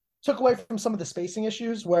took away from some of the spacing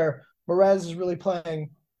issues where Merez is really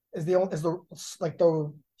playing he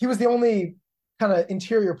was the only kind of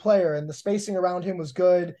interior player, and the spacing around him was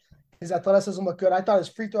good. His athleticism looked good. I thought his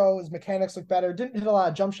free throw, his mechanics looked better. Didn't hit a lot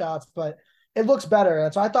of jump shots, but it looks better.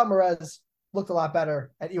 And so I thought Merez looked a lot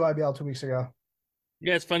better at EYBL 2 weeks ago.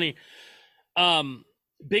 Yeah, it's funny.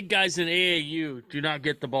 Big guys in AAU do not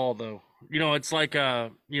get the ball though. It's like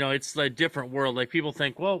it's a different world. Like people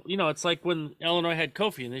think, well, it's like when Illinois had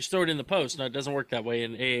Kofi and they just throw it in the post. No, it doesn't work that way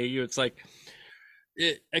in AAU. It's like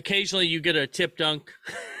occasionally you get a tip dunk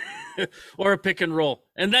or a pick and roll,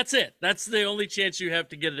 and that's it. That's the only chance you have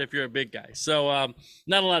to get it if you're a big guy. So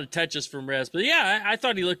not a lot of touches from Rez, but yeah, I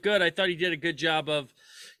thought he looked good. I thought he did a good job of,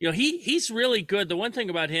 he's really good. The one thing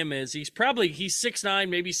about him is he's 6'9",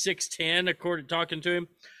 maybe 6'10", according to talking to him.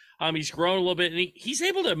 He's grown a little bit, and he's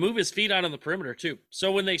able to move his feet out on the perimeter too.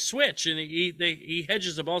 So when they switch and he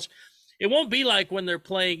hedges the balls, it won't be like when they're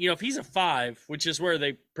playing, if he's a 5, which is where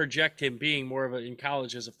they project him being more of in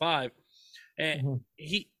college as a 5, and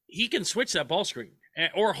he can switch that ball screen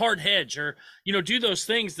or hard hedge or, do those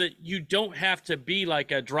things that you don't have to be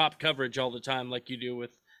like a drop coverage all the time like you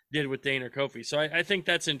did with Dane or Kofi. So I think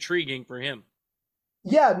that's intriguing for him.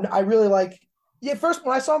 Yeah, I really like. Yeah, first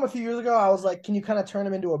when I saw him a few years ago, I was like, can you kind of turn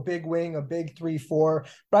him into a big wing, a big 3-4?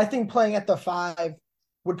 But I think playing at the 5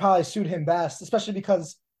 would probably suit him best, especially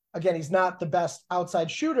because, again, he's not the best outside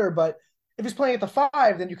shooter. But if he's playing at the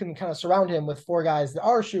 5, then you can kind of surround him with 4 guys that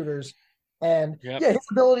are shooters. And his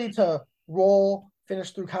ability to roll, finish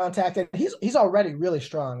through contact, and he's already really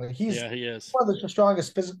strong. Like he is one of the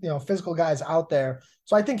strongest physical guys out there.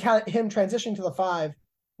 So I think him transitioning to the 5,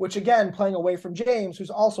 which again, playing away from James, who's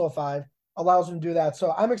also a 5, allows him to do that.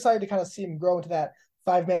 So I'm excited to kind of see him grow into that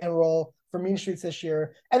 5-man role for Mean Streets this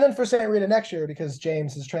year, and then for St. Rita next year because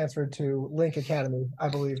James has transferred to Link Academy, I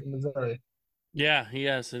believe, in Missouri. Yeah, he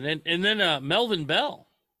has, and then Melvin Bell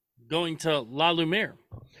going to La Lumiere.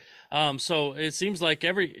 So it seems like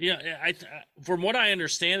from what I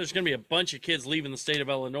understand, there's going to be a bunch of kids leaving the state of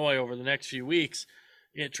Illinois over the next few weeks,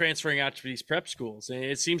 transferring out to these prep schools. And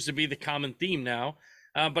it seems to be the common theme now.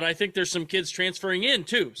 But I think there's some kids transferring in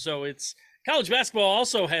too. So it's college basketball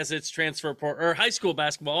also has its transfer portal, or high school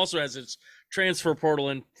basketball also has its transfer portal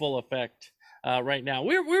in full effect right now.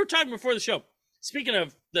 We were talking before the show. Speaking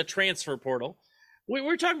of the transfer portal, we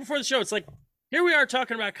were talking before the show. It's like, here we are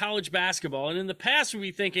talking about college basketball. And in the past, we'd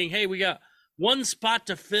be thinking, hey, we got one spot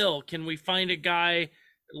to fill. Can we find a guy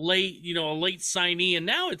late, a late signee? And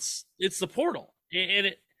now it's the portal.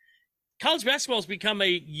 And college basketball has become a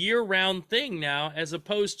year-round thing now, as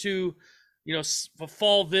opposed to,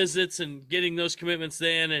 fall visits and getting those commitments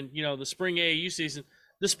then, and, the spring AAU season.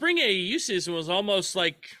 The spring AAU season was almost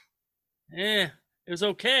like, it was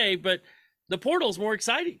okay, but the portal's more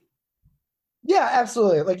exciting. Yeah,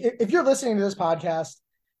 absolutely. Like if you're listening to this podcast,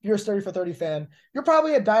 if you're a 30 for 30 fan, you're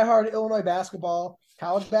probably a diehard Illinois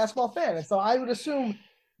college basketball fan. And so I would assume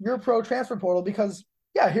you're pro transfer portal because,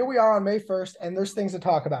 here we are on May 1st, and there's things to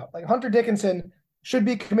talk about. Like Hunter Dickinson should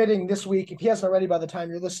be committing this week if he hasn't already by the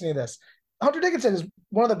time you're listening to this. Hunter Dickinson is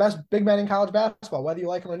one of the best big men in college basketball, whether you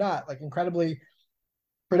like him or not, like incredibly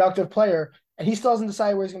productive player, and he still hasn't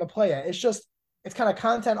decided where he's going to play at. It's kind of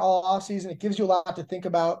content all offseason. It gives you a lot to think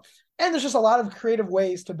about. And there's just a lot of creative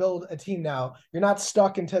ways to build a team now. You're not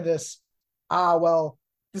stuck into this,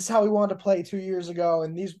 this is how we wanted to play 2 years ago,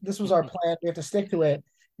 and this was our plan. We have to stick to it.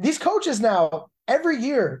 These coaches now, every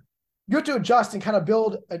year, you have to adjust and kind of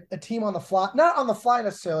build a team on the fly. Not on the fly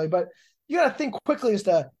necessarily, but you got to think quickly as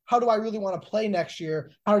to how do I really want to play next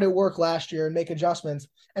year? How did it work last year? And make adjustments.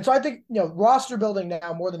 And so I think, roster building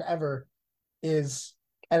now more than ever is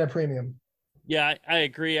at a premium. Yeah, I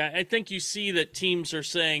agree. I think you see that teams are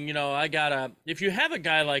saying, if you have a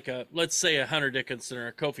guy like let's say a Hunter Dickinson or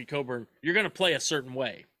a Kofi Coburn, you're going to play a certain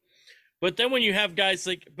way. But then when you have guys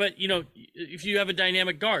if you have a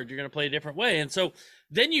dynamic guard, you're going to play a different way. And so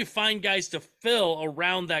then you find guys to fill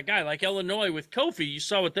around that guy. Like Illinois with Kofi, you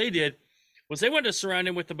saw what they did was they wanted to surround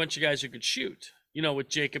him with a bunch of guys who could shoot, with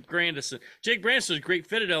Jacob Grandison. Jake Grandison was a great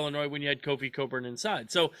fit at Illinois when you had Kofi Coburn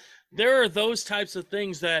inside. So there are those types of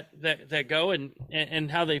things that go,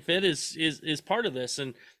 and how they fit is part of this.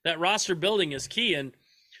 And that roster building is key. And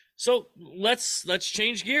So let's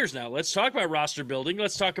change gears now. Let's talk about roster building.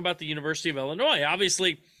 Let's talk about the University of Illinois.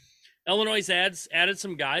 Obviously, Illinois added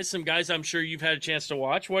some guys I'm sure you've had a chance to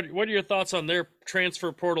watch. What are your thoughts on their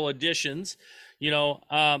transfer portal additions?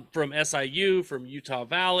 From SIU, from Utah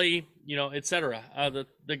Valley, et cetera.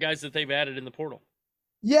 The guys that they've added in the portal.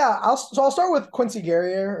 Yeah, I'll start with Quincy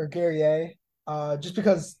Guerrier, just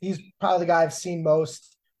because he's probably the guy I've seen most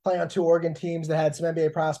playing on two Oregon teams that had some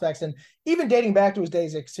NBA prospects, and even dating back to his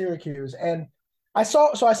days at Syracuse. And I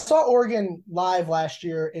saw Oregon live last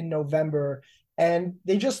year in November, and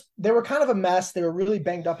they were kind of a mess. They were really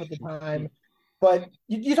banged up at the time. But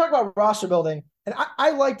you talk about roster building, and I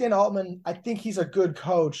like Dan Altman. I think he's a good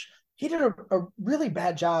coach. He did a really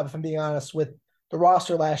bad job, if I'm being honest, with the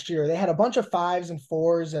roster last year. They had a bunch of 5s and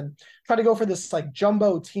 4s and tried to go for this like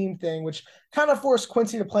jumbo team thing, which kind of forced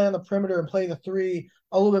Quincy to play on the perimeter and play the 3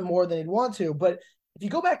 a little bit more than he'd want to. But if you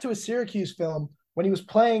go back to his Syracuse film, when he was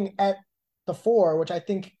playing at the 4, which I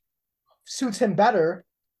think suits him better,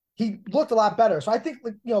 he looked a lot better. So I think,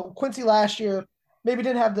 Quincy last year maybe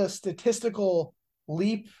didn't have the statistical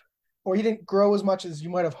leap, or he didn't grow as much as you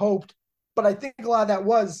might have hoped. But I think a lot of that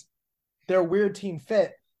was their weird team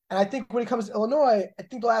fit. And I think when it comes to Illinois, I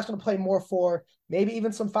think they'll ask him to play more 4, maybe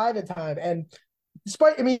even some 5 at time. And he's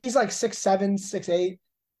like 6'7",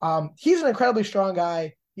 6'8". He's an incredibly strong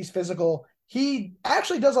guy. He's physical. He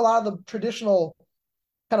actually does a lot of the traditional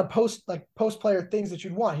kind of post player things that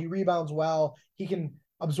you'd want. He rebounds well. He can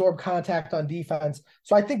absorb contact on defense.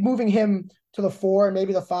 So I think moving him to the 4 and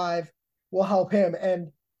maybe the 5 will help him.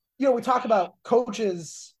 And, we talk about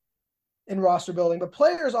coaches in roster building, but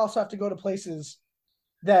players also have to go to places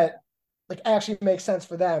that actually make sense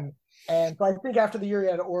for them. And so I think after the year he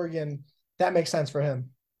had at Oregon, that makes sense for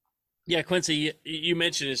him. Yeah, Quincy, you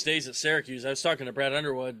mentioned his days at Syracuse. I was talking to Brad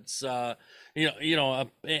Underwood's, and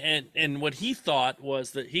what he thought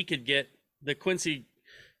was that he could get the Quincy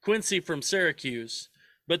from Syracuse,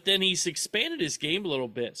 but then he's expanded his game a little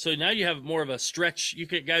bit. So now you have more of a stretch. You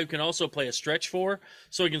get a guy who can also play a stretch 4,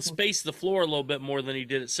 so he can space the floor a little bit more than he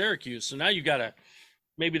did at Syracuse. So now you got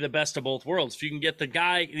maybe the best of both worlds. If you can get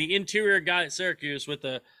the interior guy at Syracuse with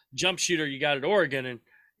the jump shooter you got at Oregon, and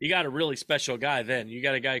you got a really special guy then. You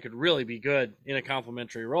got a guy who could really be good in a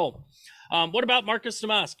complementary role. What about Marcus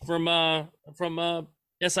Damask from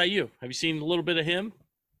SIU? Have you seen a little bit of him?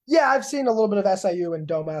 Yeah, I've seen a little bit of SIU and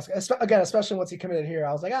Domask. Again, especially once he committed here.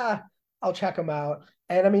 I was like, I'll check him out.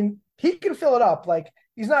 And I mean, he can fill it up. Like,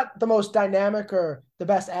 he's not the most dynamic or the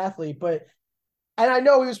best athlete, and I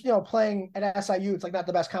know he was, playing at SIU. It's not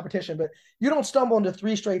the best competition, but you don't stumble into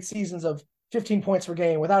 3 straight seasons of 15 points per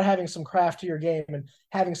game without having some craft to your game and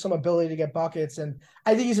having some ability to get buckets. And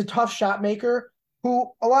I think he's a tough shot maker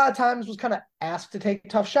who a lot of times was kind of asked to take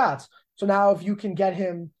tough shots. So now if you can get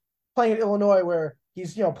him playing at Illinois where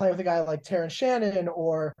he's, playing with a guy like Terrence Shannon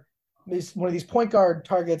or one of these point guard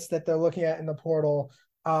targets that they're looking at in the portal,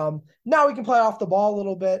 now he can play off the ball a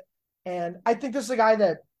little bit. And I think this is a guy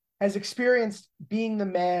that has experienced being the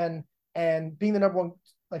man and being the number one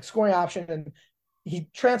scoring option. And he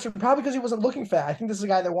transferred probably because he wasn't looking for that. I think this is a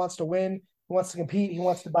guy that wants to win, he wants to compete, he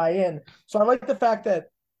wants to buy in. So I like the fact that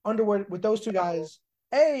Underwood, with those 2 guys,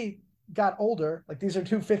 got older. These are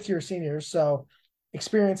 2 fifth-year seniors. So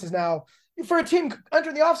experience is now, for a team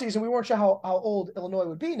entering the offseason, we weren't sure how old Illinois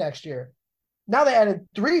would be next year. Now they added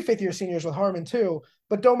 3 fifth-year seniors with Harmon too.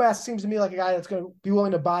 But Domask seems to me like a guy that's going to be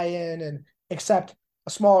willing to buy in and accept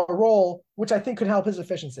a smaller role, which I think could help his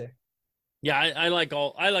efficiency. Yeah, I like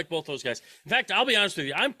both those guys. In fact, I'll be honest with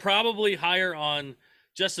you, I'm probably higher on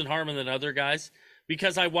Justin Harmon than other guys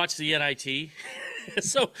because I watched the NIT.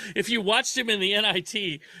 So if you watched him in the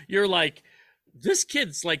NIT, you're like, this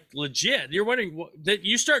kid's legit. You're wondering that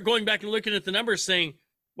you start going back and looking at the numbers saying,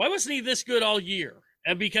 why wasn't he this good all year?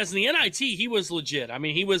 And because in the NIT, he was legit. I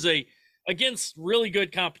mean, he was against really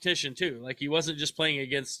good competition too. He wasn't just playing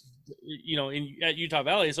against, at Utah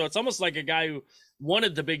Valley. So it's almost like a guy who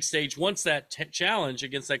wanted the big stage, wants that challenge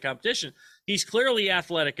against that competition. He's clearly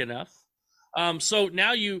athletic enough. So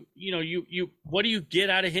now you what do you get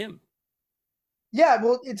out of him? Yeah,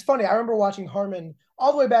 well, it's funny. I remember watching Harmon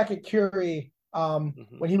all the way back at Curie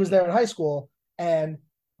when he was there in high school. And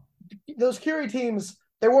those Curie teams,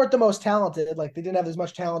 they weren't the most talented. They didn't have as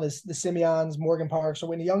much talent as the Simeons, Morgan Parks, or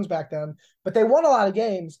Whitney Youngs back then. But they won a lot of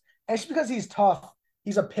games. And it's because he's tough.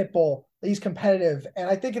 He's a pit bull. He's competitive. And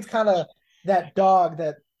I think it's kind of that dog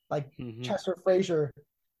that Chester Frazier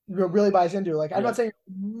really buys into. I'm not saying it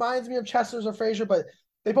reminds me of Chester's or Frazier, but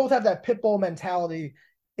they both have that pit bull mentality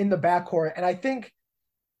in the backcourt. And I think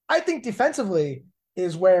defensively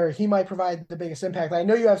is where he might provide the biggest impact. I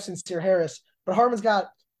know you have Sincere Harris, but Harmon's got a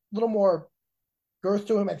little more girth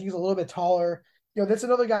to him. I think he's a little bit taller. That's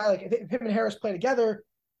another guy, like if him and Harris play together,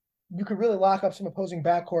 you could really lock up some opposing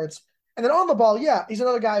backcourts. And then on the ball, yeah, he's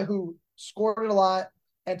another guy who scored a lot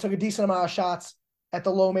and took a decent amount of shots at the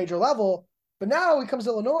low major level. But now he comes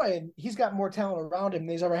to Illinois and he's got more talent around him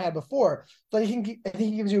than he's ever had before. So I think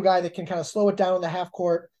he gives you a guy that can kind of slow it down in the half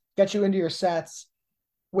court, get you into your sets,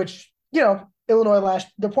 which, Illinois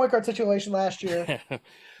the point guard situation last year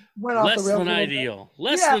went off the rails.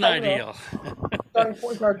 Less than ideal. Starting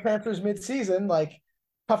point guard transfers mid-season, like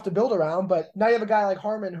tough to build around. But now you have a guy like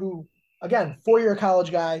Harmon who, again, 4-year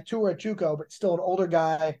college guy, 2 were at JUCO, but still an older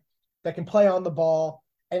guy that can play on the ball.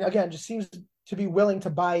 And again, just seems to be willing to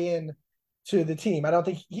buy in to the team. I don't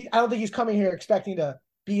think he's coming here expecting to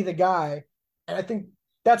be the guy. And I think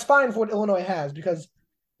that's fine for what Illinois has because,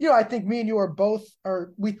 I think me and you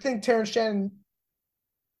we think Terrence Shannon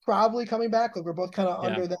probably coming back. Like we're both kind of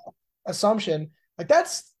under that assumption. Like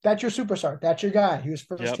that's your superstar. That's your guy. He was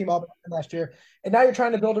first team All-Big Ten last year. And now you're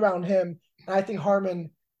trying to build around him. And I think Harmon,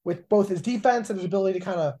 with both his defense and his ability to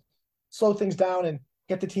kind of slow things down and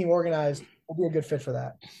get the team organized, will be a good fit for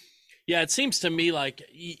that. Yeah, it seems to me like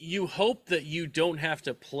you hope that you don't have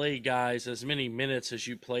to play guys as many minutes as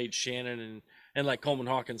you played Shannon and like Coleman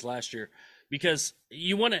Hawkins last year, because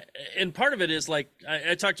you want to. And part of it is like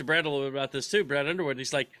I talked to Brad a little bit about this too, Brad Underwood.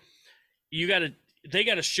 He's like, they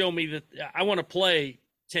got to show me that I want to play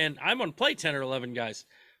 10. I'm going to play 10 or 11 guys,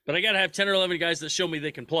 but I got to have 10 or 11 guys that show me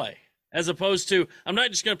they can play. As opposed to, I'm not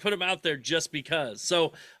just going to put them out there just because.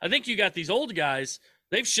 So I think you got these old guys.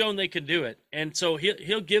 They've shown they can do it, and so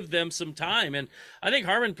he'll give them some time. And I think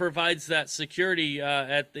Harmon provides that security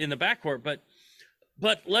in the backcourt.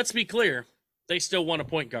 But let's be clear, they still want a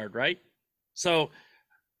point guard, right? So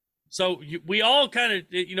we all kind of,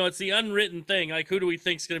 it's the unwritten thing. Like, who do we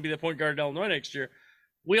think is going to be the point guard at Illinois next year?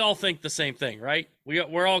 We all think the same thing, right?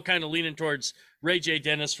 We're all kind of leaning towards Ray J.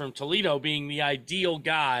 Dennis from Toledo being the ideal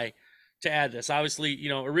guy to add this. Obviously,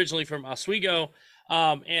 originally from Oswego,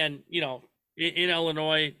 and in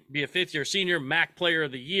Illinois, be a 5th-year senior, MAC Player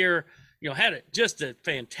of the Year. Had just a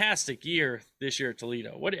fantastic year this year at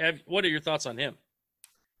Toledo. What are your thoughts on him?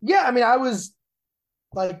 Yeah, I mean, I was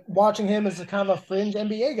like watching him as a kind of a fringe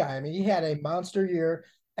NBA guy. I mean, he had a monster year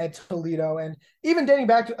at Toledo, and even dating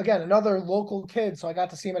back to, again, another local kid. So I got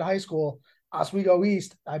to see him at high school, Oswego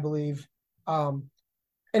East, I believe.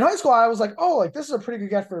 In high school, I was like, oh, like this is a pretty good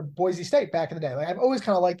get for Boise State back in the day. Like I've always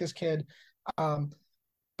kind of liked this kid.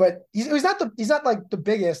 But he's not like the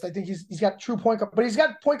biggest. I think he's got true point guard, but he's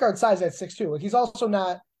got point guard size at 6'2". Like he's also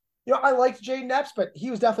not, I liked Jaden Epps, but he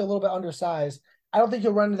was definitely a little bit undersized. I don't think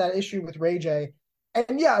he'll run into that issue with Ray J.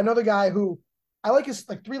 And yeah, another guy who I like his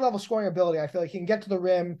like 3-level scoring ability. I feel like he can get to the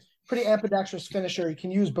rim, pretty ambidextrous finisher. He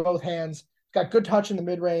can use both hands. Got good touch in the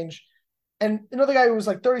mid range. And another guy who was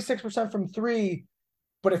like 36% from 3,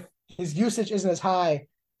 but if his usage isn't as high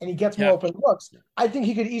and he gets more open looks, I think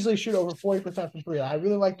he could easily shoot over 40% from 3. I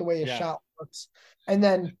really like the way his shot looks. And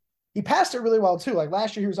then he passed it really well too. Like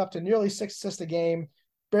last year, he was up to nearly 6 assists a game,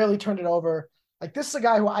 barely turned it over. Like this is a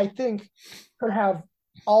guy who I think could have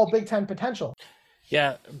all Big Ten potential.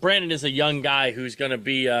 Yeah, Brandon is a young guy who's going to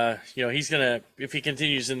be, he's going to, if he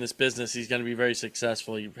continues in this business, he's going to be very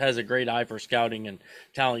successful. He has a great eye for scouting and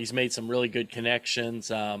talent. He's made some really good connections.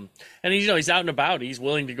 And he's out and about. He's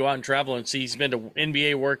willing to go out and travel and see. He's been to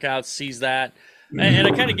NBA workouts, sees that. And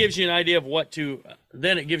it kind of gives you an idea of what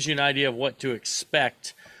to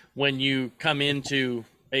expect when you come into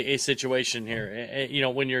a situation here,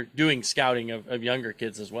 when you're doing scouting of younger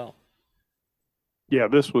kids as well. Yeah,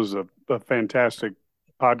 this was a fantastic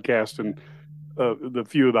podcast, and the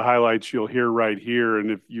few of the highlights you'll hear right here.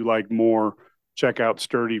 And if you like more, check out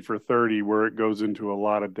Sturdy for 30, where it goes into a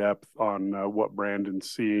lot of depth on what Brandon's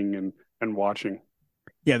seeing and watching.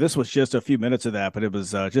 Yeah, this was just a few minutes of that, but it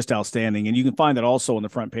was just outstanding. And you can find that also on the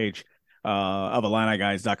front page of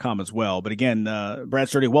IlliniGuys.com as well. But again, Brad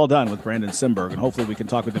Sturdy, well done with Brandon Simberg, and hopefully we can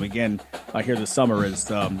talk with him again here this summer as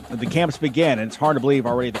the camps begin. And it's hard to believe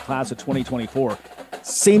already the class of 2024.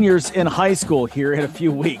 Seniors in high school here in a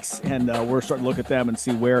few weeks, and we're starting to look at them and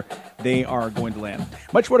see where they are going to land.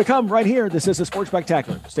 Much more to come right here. This is the Sports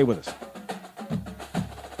Spectacular. Stay with us.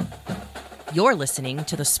 You're listening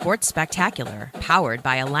to the Sports Spectacular, powered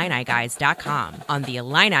by IlliniGuys.com on the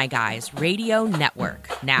Illini Guys Radio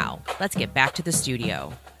Network. Now, let's get back to the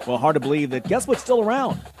studio. Well, hard to believe that guess what's still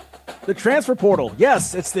around? The transfer portal.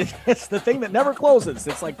 Yes, it's the thing that never closes.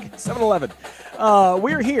 It's like 7-Eleven.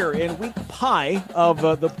 We're here in week pi of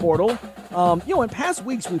the portal. In past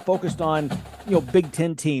weeks we focused on Big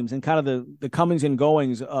Ten teams and kind of the comings and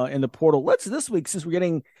goings in the portal. Let's this week, since we're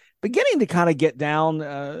getting beginning to kind of get down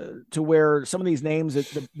to where some of these names,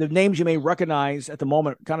 the names you may recognize at the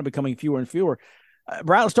moment, kind of becoming fewer and fewer.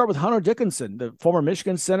 Brad, let's start with Hunter Dickinson, the former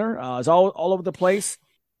Michigan center, is all over the place.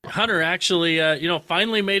 Hunter actually,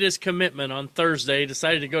 finally made his commitment on Thursday,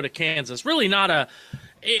 decided to go to Kansas. Really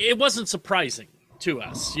it wasn't surprising to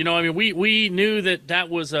us. We knew that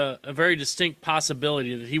was a very distinct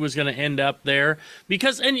possibility that he was going to end up there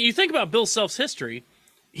because, and you think about Bill Self's history,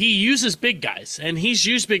 he uses big guys, and he's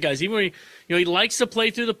used big guys. Even when he likes to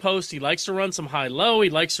play through the post, he likes to run some high-low, he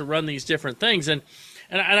likes to run these different things, and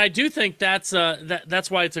I do think that's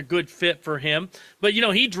why it's a good fit for him. But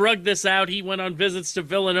he drugged this out. He went on visits to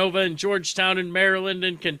Villanova and Georgetown and Maryland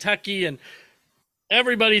and Kentucky, and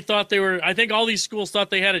everybody thought I think all these schools thought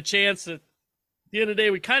they had a chance. At the end of the day,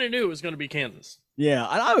 we kind of knew it was going to be Kansas. Yeah,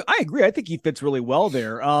 I agree. I think he fits really well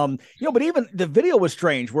there. But even the video was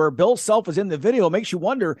strange where Bill Self was in the video. It makes you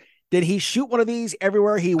wonder, did he shoot one of these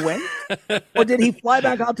everywhere he went? Or did he fly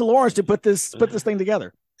back out to Lawrence to put this thing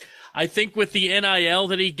together? I think with the NIL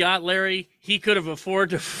that he got, Larry, he could have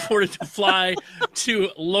afforded to fly to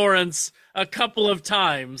Lawrence a couple of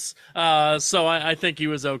times. So I think he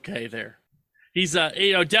was okay there. He's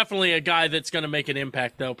definitely a guy that's going to make an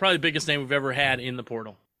impact, though. Probably the biggest name we've ever had in the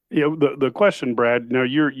portal. Yeah, the question, Brad. Now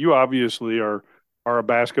you obviously are a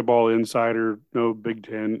basketball insider, know Big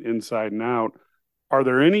Ten inside and out. Are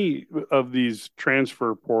there any of these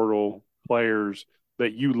transfer portal players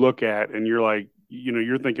that you look at and you're like,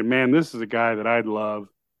 you're thinking, man, this is a guy that I'd love,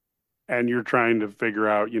 and you're trying to figure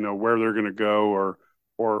out, where they're going to go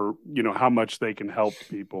or how much they can help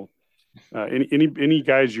people? Any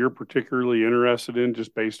guys you're particularly interested in,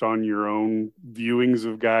 just based on your own viewings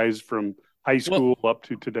of guys from high school up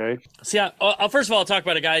to today? See, first of all, I'll talk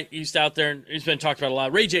about a guy who's out there and he's been talked about a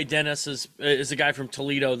lot. Ray J. Dennis is a guy from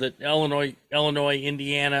Toledo that Illinois,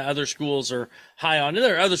 Indiana, other schools are high on. And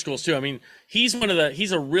there are other schools too. I mean,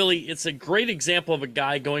 it's a great example of a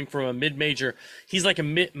guy going from a mid-major. He's like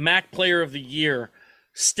a MAC player of the year,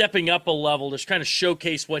 stepping up a level to kind of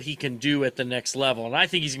showcase what he can do at the next level. And I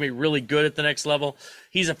think he's going to be really good at the next level.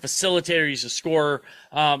 He's a facilitator. He's a scorer.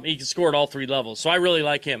 He can score at all three levels. So I really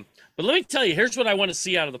like him. But let me tell you, here's what I want to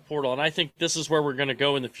see out of the portal, and I think this is where we're going to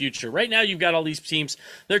go in the future. Right now, you've got all these teams.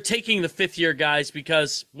 They're taking the fifth-year guys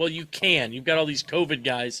because, well, you can. You've got all these COVID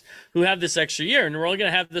guys who have this extra year, and we're only going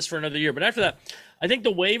to have this for another year. But after that, I think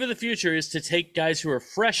the wave of the future is to take guys who are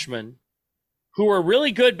freshmen, who are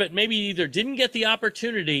really good, but maybe either didn't get the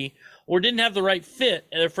opportunity or didn't have the right fit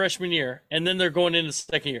in their freshman year, and then they're going into the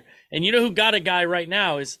second year. And you know who got a guy right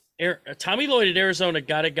now is Tommy Lloyd at Arizona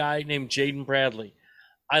got a guy named Jaden Bradley.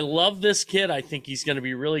 I love this kid. I think he's going to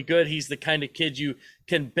be really good. He's the kind of kid you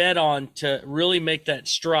can bet on to really make that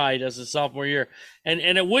stride as a sophomore year. And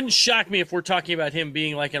it wouldn't shock me if we're talking about him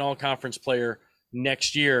being like an all-conference player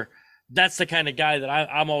next year. That's the kind of guy that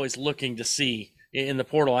I'm always looking to see in the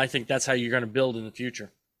portal. I think that's how you're going to build in the future.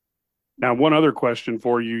 Now, one other question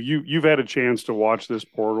for you. You've had a chance to watch this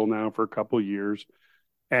portal now for a couple of years.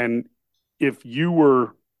 And if you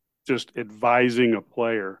were just advising a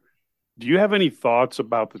player, do you have any thoughts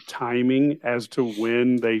about the timing as to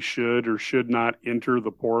when they should or should not enter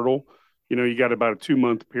the portal? You got about a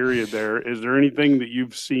 2-month period there. Is there anything that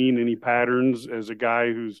you've seen, any patterns as a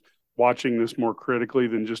guy who's watching this more critically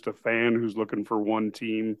than just a fan who's looking for one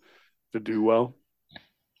team to do well?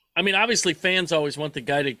 I mean, obviously fans always want the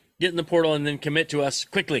guy to get in the portal and then commit to us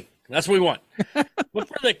quickly. That's what we want. But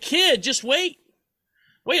for the kid, just wait.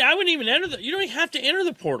 I wouldn't even you don't even have to enter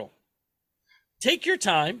the portal. Take your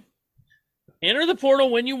time. Enter the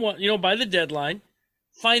portal when you want, by the deadline.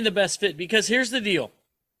 Find the best fit, because here's the deal.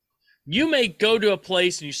 You may go to a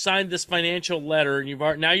place and you signed this financial letter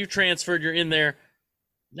and now you've transferred, you're in there.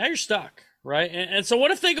 Now you're stuck, right? And so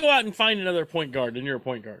what if they go out and find another point guard and you're a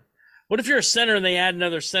point guard? What if you're a center and they add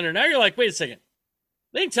another center? Now you're like, wait a second.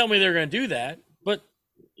 They didn't tell me they're going to do that, but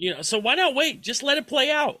so why not wait? Just let it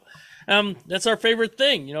play out. That's our favorite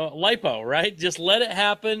thing, LiPo, right? Just let it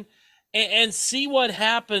happen and see what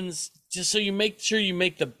happens. Just so you make sure you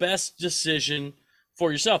make the best decision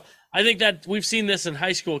for yourself. I think that we've seen this in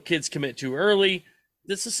high school. Kids commit too early.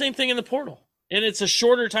 It's the same thing in the portal. And it's a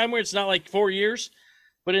shorter time where it's not like 4 years.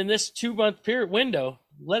 But in this 2-month period window,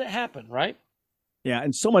 let it happen, right? Yeah,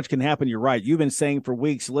 and so much can happen. You're right. You've been saying for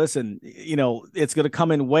weeks, listen, it's going to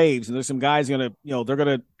come in waves. And there's some guys they're going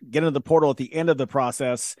to get into the portal at the end of the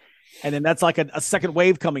process. And then that's like a second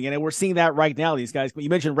wave coming in. And we're seeing that right now, these guys. You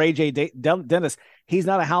mentioned Ray J. Dennis. He's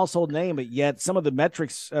not a household name, but yet some of the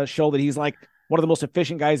metrics show that he's like one of the most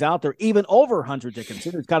efficient guys out there, even over Hunter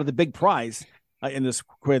Dickinson, who's got the big prize. in this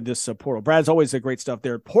portal. Brad's always a great stuff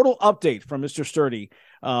there. Portal update from Mr. Sturdy.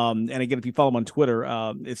 And again, if you follow him on Twitter,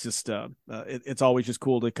 it's just it's always just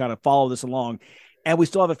cool to kind of follow this along. And we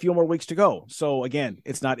still have a few more weeks to go. So again,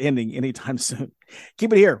 it's not ending anytime soon.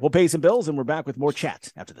 Keep it here. We'll pay some bills, and we're back with more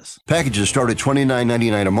chat after this. Packages start at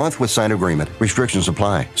 $29.99 a month with signed agreement. Restrictions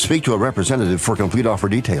apply. Speak to a representative for complete offer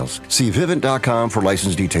details. See Vivint.com for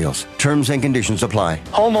license details. Terms and conditions apply.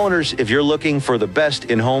 Homeowners, if you're looking for the best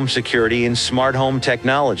in home security and smart home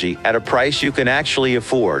technology at a price you can actually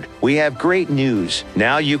afford, we have great news.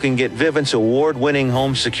 Now you can get Vivint's award-winning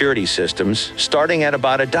home security systems starting at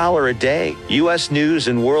about $1 a day. U.S. News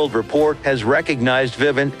and World Report has recognized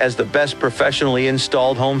Vivint as the best professionally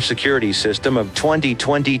installed home security system of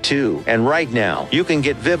 2022. And right now, you can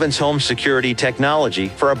get Vivint's home security technology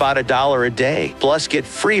for about $1 a day. Plus, get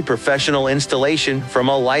free professional installation from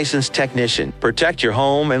a licensed technician. Protect your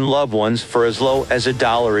home and loved ones for as low as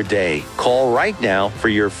 $1 a day. Call right now for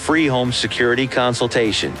your free home security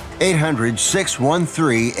consultation.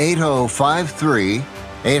 800-613-8053.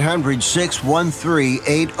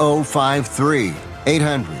 800-613-8053.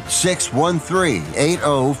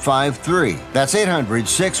 800-613-8053. That's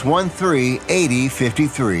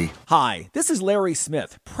 800-613-8053. Hi, this is Larry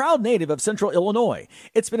Smith, proud native of Central Illinois.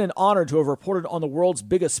 It's been an honor to have reported on the world's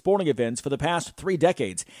biggest sporting events for the past 3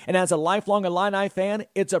 decades. And as a lifelong Illini fan,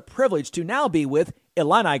 it's a privilege to now be with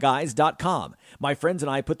IlliniGuys.com. My friends and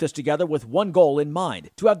I put this together with one goal in mind,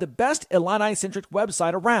 to have the best Illini-centric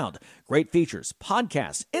website around. Great features,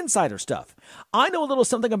 podcasts, insider stuff. I know a little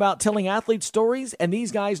something about telling athlete stories, and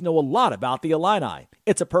these guys know a lot about the Illini.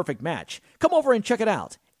 It's a perfect match. Come over and check it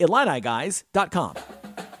out. IlliniGuys.com.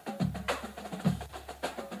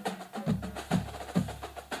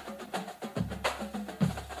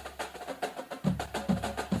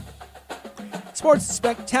 Sports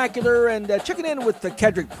Spectacular, and checking in with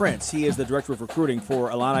Kedrick Prince. He is the Director of Recruiting for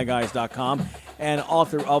IlliniGuys.com and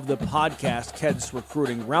author of the podcast, Ked's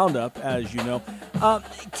Recruiting Roundup, as you know.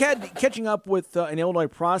 Ked, catching up with an Illinois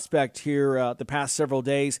prospect here the past several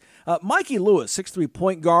days. Mikey Lewis, 6'3"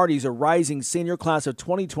 point guard. He's a rising senior, class of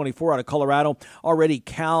 2024 out of Colorado. Already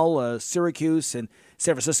Cal, Syracuse, and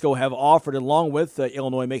San Francisco have offered, along with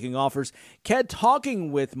Illinois making offers. Ked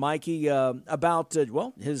talking with Mikey about,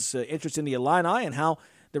 his interest in the Illini and how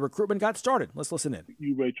the recruitment got started. Let's listen in.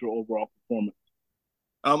 You rate your overall performance?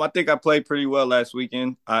 I think I played pretty well last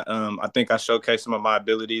weekend. I think I showcased some of my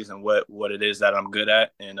abilities and what it is that I'm good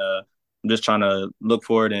at. And I'm just trying to look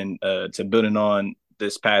forward and to building on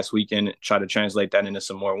this past weekend and try to translate that into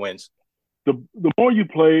some more wins. The more you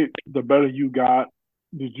played, the better you got.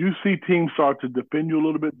 Did you see teams start to defend you a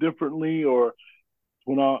little bit differently, or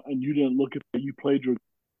and you didn't look at that you played your?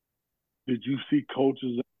 Did you see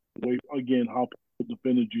coaches again how people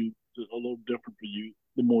defended you a little different for you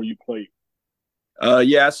the more you played?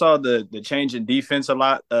 Yeah, I saw the change in defense a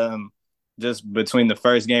lot. Just between the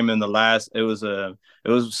first game and the last, it was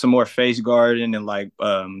some more face guarding and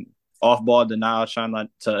off ball denial, trying not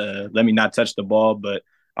to let me not touch the ball, but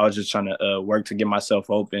I was just trying to work to get myself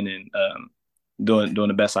open and doing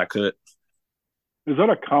the best I could. Is that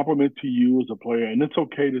a compliment to you as a player? And it's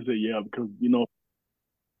okay to say yeah, because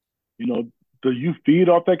do you feed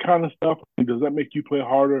off that kind of stuff? Does that make you play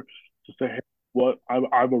harder to say, hey,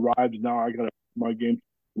 I've arrived now, I got my game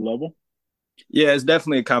level? Yeah, it's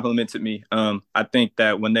definitely a compliment to me. I think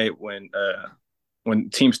that when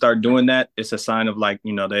teams start doing that, it's a sign of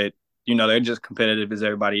they're just competitive as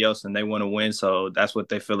everybody else and they want to win. So that's what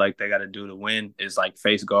they feel like they got to do to win, is like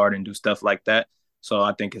face guard and do stuff like that. So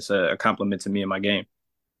I think it's a compliment to me in my game.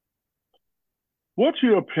 What's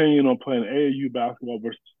your opinion on playing AAU basketball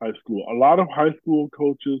versus high school? A lot of high school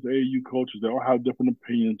coaches, AAU coaches, they all have different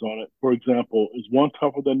opinions on it. For example, is one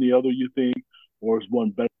tougher than the other, you think, or is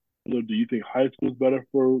one better? Do you think high school is better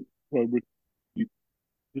for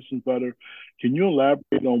positions better? Can you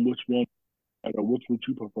elaborate on which one, or which would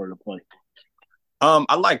you prefer to play?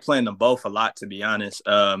 I like playing them both a lot, to be honest.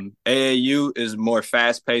 AAU is more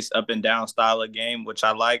fast-paced, up and down style of game, which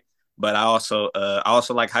I like. But I also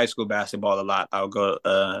like high school basketball a lot. I go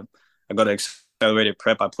to accelerated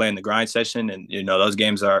prep. I play in the grind session, and those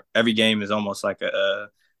games every game is almost like the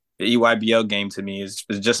EYBL game to me. Is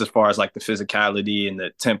just as far as like the physicality and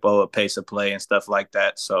the tempo, pace of play, and stuff like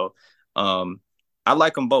that. So I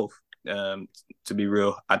like them both. To be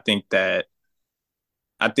real, I think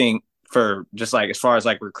for just like as far as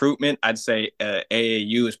like recruitment, I'd say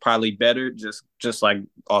AAU is probably better, just like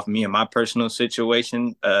off me and my personal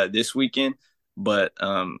situation this weekend. But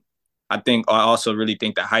I also really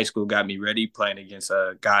think that high school got me ready, playing against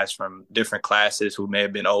guys from different classes who may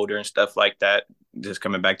have been older and stuff like that. Just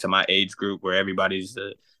coming back to my age group where everybody's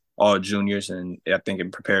all juniors, and I think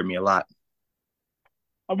it prepared me a lot.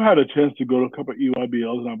 I've had a chance to go to a couple of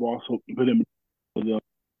EYBLs, and I've also been in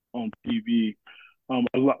on TV.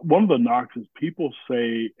 One of the knocks is people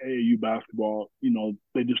say AAU basketball,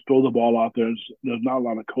 they just throw the ball out there. There's not a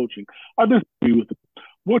lot of coaching. I disagree with it.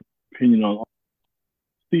 What's your opinion on? I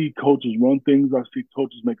see coaches run things. I see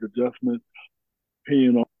coaches make adjustments.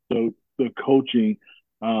 Opinion on the coaching,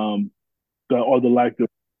 or the lack that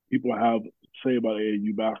people have to say about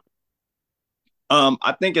AAU basketball.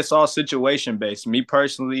 I think it's all situation based. Me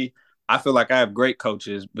personally, I feel like I have great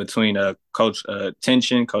coaches between Coach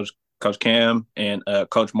Tension, Coach Cam, and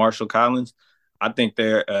Coach Marshall Collins. I think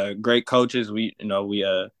they're great coaches.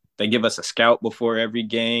 They give us a scout before every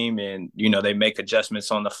game, and they make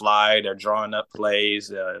adjustments on the fly. They're drawing up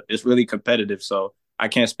plays. It's really competitive. So I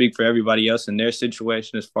can't speak for everybody else in their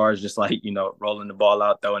situation as far as just rolling the ball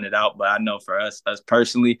out, throwing it out. But I know for us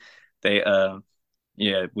personally, they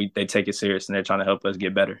take it serious and they're trying to help us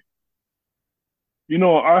get better.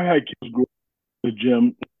 I had kids grow up in the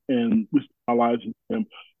gym, and we spent our lives in the gym.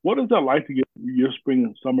 What is that like to get your spring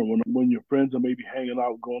and summer when your friends are maybe hanging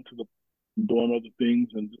out, going to doing other things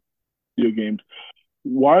and video games?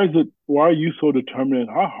 Why are you so determined?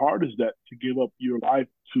 How hard is that to give up your life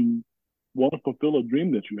to want to fulfill a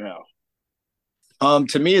dream that you have?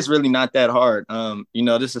 To me, it's really not that hard.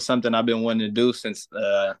 This is something I've been wanting to do since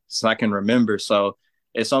I can remember. So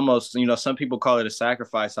it's almost, some people call it a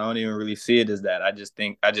sacrifice. I don't even really see it as that. I just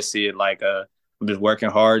see it like I'm just working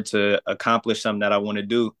hard to accomplish something that I want to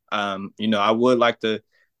do. I would like to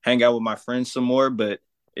hang out with my friends some more, but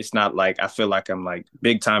it's not like I feel like I'm like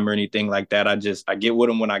big time or anything like that. I get with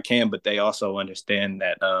them when I can, but they also understand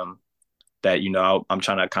that I'm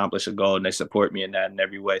trying to accomplish a goal, and they support me in that in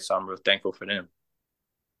every way. So I'm real thankful for them.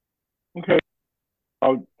 Okay.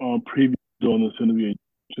 I'll preview on this interview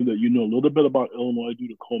so that you know a little bit about Illinois due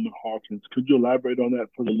to Coleman Hawkins. Could you elaborate on that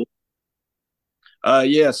for the listeners?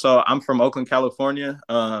 Yeah, so I'm from Oakland, California.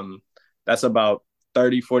 That's about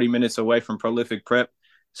 30-40 minutes away from Prolific Prep.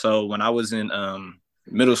 So when I was in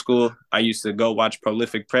middle school, I used to go watch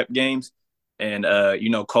Prolific Prep games, and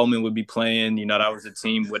Coleman would be playing. That was a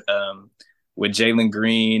team with Jalen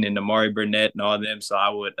Green and Amari Burnett and all of them. So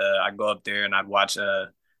I'd go up there and I'd watch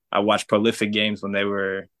Prolific games when they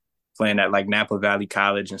were playing at like Napa Valley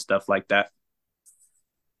College and stuff like that.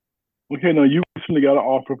 Okay, now you recently got an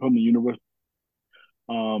offer from the university.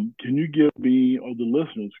 Can you give me, or the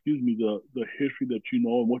listeners, the history that you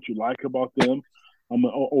know and what you like about them,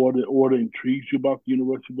 or that intrigues you about the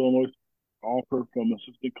University of Illinois offer from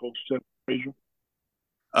assistant coach Seth Frazier?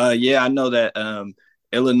 Yeah, I know that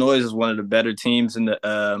Illinois is one of the better teams in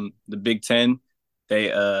the Big Ten. They,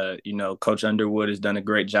 Coach Underwood has done a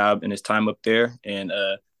great job in his time up there, and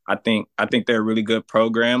I think they're a really good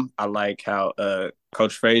program. I like how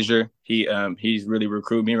Coach Frazier, he's really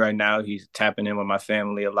recruiting me right now. He's tapping in with my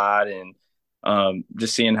family a lot, and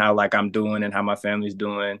just seeing how I'm doing and how my family's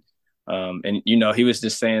doing. And he was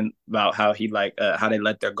just saying about how how they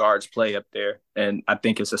let their guards play up there, and I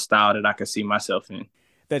think it's a style that I can see myself in.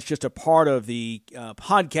 That's just a part of the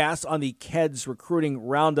podcast on the KEDS Recruiting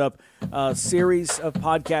Roundup series of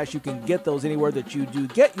podcasts. You can get those anywhere that you do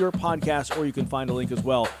get your podcasts, or you can find a link as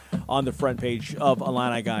well on the front page of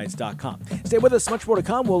IlliniGuys.com. Stay with us. Much more to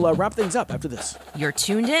come. We'll wrap things up after this. You're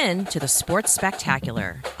tuned in to the Sports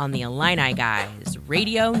Spectacular on the Illini Guys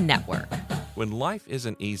Radio Network. When life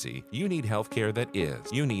isn't easy, you need healthcare that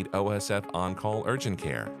is. You need OSF On-Call Urgent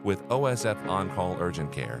Care. With OSF On-Call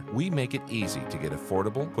Urgent Care, we make it easy to get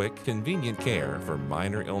affordable, quick, convenient care for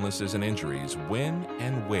minor illnesses and injuries when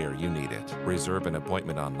and where you need it. Reserve an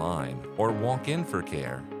appointment online or walk in for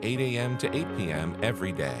care, 8 a.m. to 8 p.m.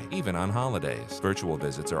 every day, even on holidays. Virtual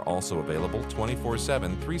visits are also available 24/7,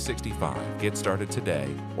 365. Get started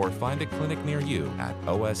today or find a clinic near you at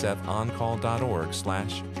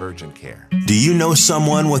osfoncall.org/urgent care. Do you know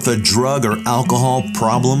someone with a drug or alcohol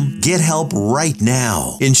problem? Get help right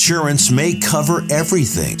now. Insurance may cover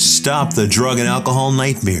everything. Stop the drug and alcohol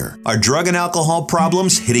nightmare. Are drug and alcohol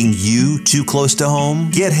problems hitting you too close to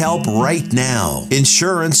home? Get help right now.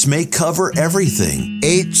 Insurance may cover everything.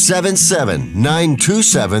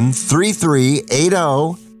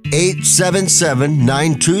 877-927-3380.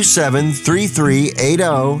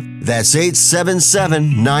 877-927-3380. That's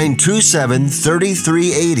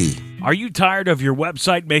 877-927-3380. Are you tired of your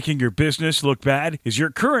website making your business look bad? Is your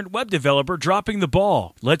current web developer dropping the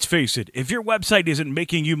ball? Let's face it, if your website isn't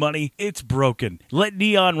making you money, it's broken. Let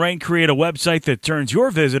Neon Rain create a website that turns your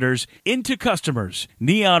visitors into customers.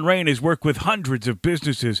 Neon Rain has worked with hundreds of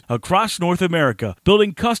businesses across North America,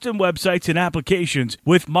 building custom websites and applications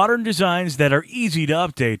with modern designs that are easy to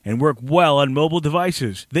update and work well on mobile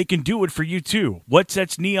devices. They can do it for you too. What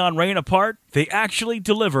sets Neon Rain apart? They actually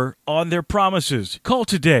deliver on their promises. Call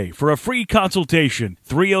today for a free consultation.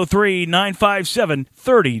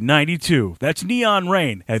 303-957-3092. That's Neon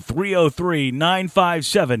Rain at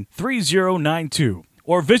 303-957-3092.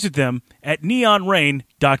 Or visit them at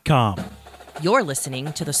neonrain.com. You're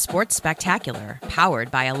listening to the Sports Spectacular,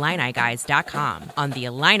 powered by IlliniGuys.com on the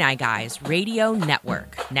Illini Guys Radio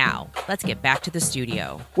Network. Now, let's get back to the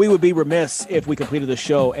studio. We would be remiss if we completed the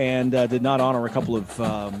show and did not honor a couple of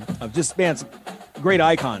just, man, some great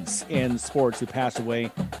icons in sports who passed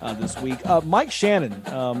away this week. Mike Shannon,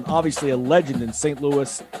 obviously a legend in St.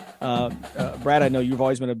 Louis. Brad, I know you've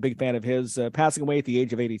always been a big fan of his, passing away at the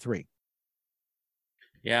age of 83.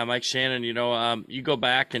 Yeah, Mike Shannon, you go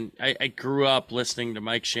back, and I grew up listening to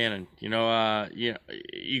Mike Shannon. You go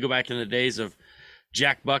back in the days of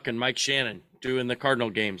Jack Buck and Mike Shannon doing the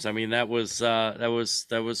Cardinal games. I mean, that was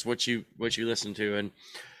what you listened to. And,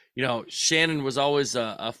 Shannon was always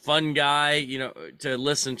a fun guy, to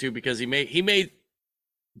listen to, because he made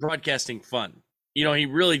broadcasting fun. He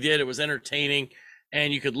really did. It was entertaining,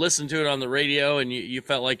 and you could listen to it on the radio, and you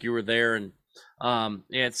felt like you were there. And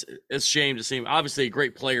it's a shame to see him. Obviously a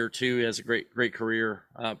great player too. He has a great career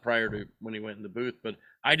prior to when he went in the booth, but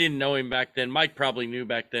I didn't know him back then. Mike probably knew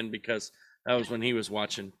back then because that was when he was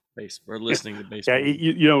watching baseball or listening to baseball.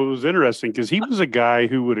 Yeah, it was interesting because he was a guy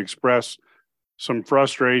who would express some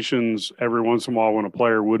frustrations every once in a while when a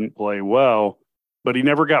player wouldn't play well, but he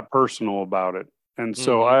never got personal about it. And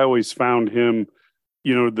so I always found him,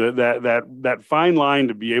 that fine line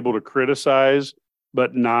to be able to criticize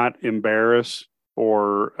but not embarrass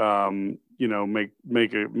or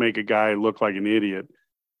make a guy look like an idiot.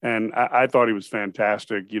 And I thought he was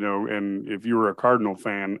fantastic, and if you were a Cardinal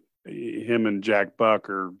fan, him and Jack Buck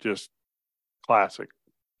are just classic.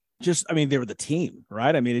 They were the team,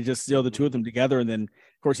 right? I mean, it just, the two of them together. And then,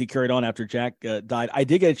 of course, he carried on after Jack died. I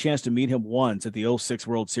did get a chance to meet him once at the 06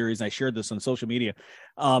 World Series. And I shared this on social media.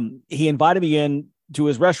 He invited me in to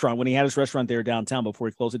his restaurant when he had his restaurant there downtown before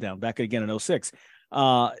he closed it down back again in 06.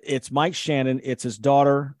 It's Mike Shannon. It's his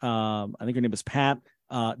daughter. I think her name is Pat,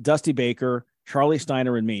 Dusty Baker, Charlie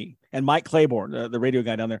Steiner, and me, and Mike Claiborne, the radio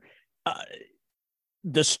guy down there.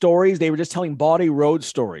 The stories, they were just telling Bawdy Road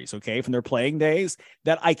stories, okay, from their playing days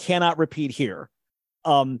that I cannot repeat here.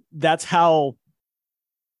 That's how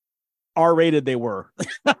R-rated they were.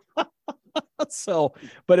 So,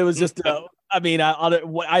 but it was just, one of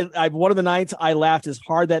the nights I laughed as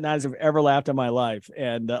hard that night as I've ever laughed in my life.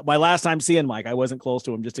 And my last time seeing Mike, I wasn't close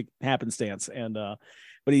to him, just a happenstance. And,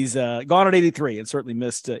 but he's gone at 83 and certainly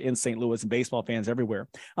missed in St. Louis and baseball fans everywhere.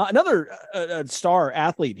 Another star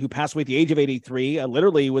athlete who passed away at the age of 83,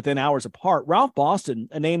 literally within hours apart, Ralph Boston,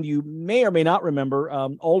 a name you may or may not remember.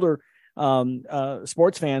 Older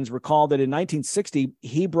sports fans recall that in 1960,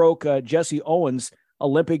 he broke Jesse Owens'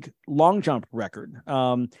 Olympic long jump record.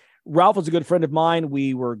 Ralph was a good friend of mine.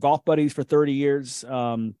 We were golf buddies for 30 years.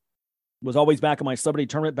 Was always back in my celebrity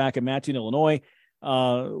tournament back in Mattoon, Illinois.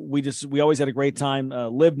 We always had a great time,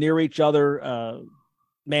 lived near each other.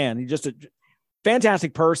 Man, he's just a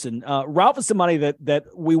fantastic person. Ralph is somebody that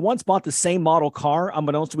we once bought the same model car,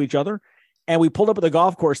 unbeknownst to each other. And we pulled up at the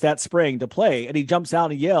golf course that spring to play. And he jumps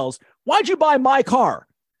out and yells, "Why'd you buy my car?"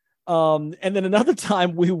 And then another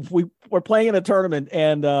time we were playing in a tournament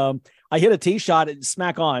and, I hit a tee shot and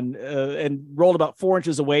smack on, and rolled about 4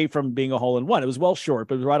 inches away from being a hole in one. It was well short,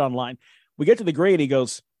 but it was right on line. We get to the green. He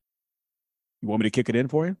goes, "You want me to kick it in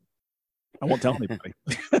for you?" I won't tell anybody.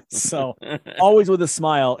 So always with a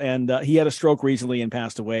smile. And he had a stroke recently and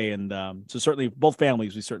passed away. And so certainly both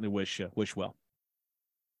families, we certainly wish well.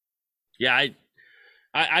 Yeah,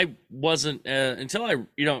 I wasn't until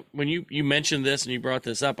when you mentioned this and you brought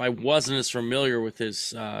this up, I wasn't as familiar with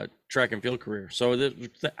his track and field career. So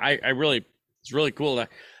it's really cool that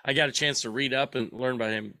I got a chance to read up and learn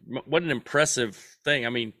about him. What an impressive thing. I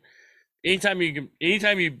mean, anytime you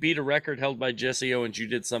beat a record held by Jesse Owens, you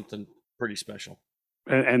did something pretty special.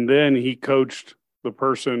 And then he coached the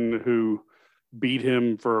person who beat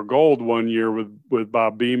him for gold one year with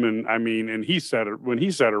Bob Beeman. I mean, and he set a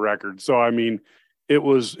record. So, I mean,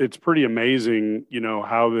 it's pretty amazing,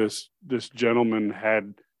 how this gentleman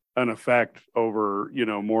had an effect over,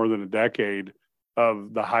 more than a decade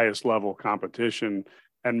of the highest level competition.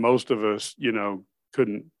 And most of us,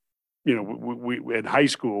 couldn't we in high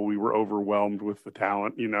school, we were overwhelmed with the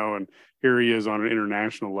talent, and here he is on an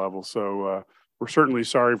international level. So we're certainly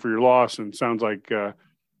sorry for your loss, and sounds like a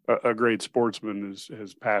great sportsman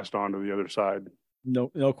has passed on to the other side.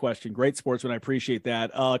 No question. Great sportsman. I appreciate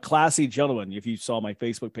that. Classy gentleman. If you saw my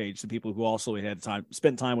Facebook page, the people who also had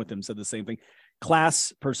spent time with him said the same thing.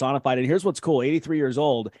 Class personified. And here's what's cool. 83 years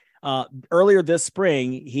old. Earlier this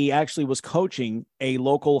spring, he actually was coaching a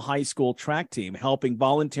local high school track team,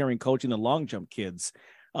 volunteering coaching the long jump kids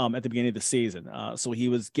at the beginning of the season. So he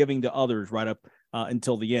was giving to others right up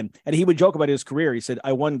until the end. And he would joke about his career. He said,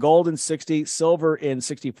 I won gold in 60, silver in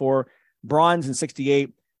 64, bronze in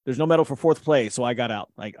 68. There's no medal for fourth place, so I got out.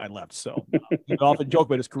 I left. So he would often joke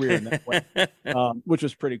about his career in that way, which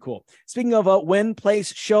was pretty cool. Speaking of win,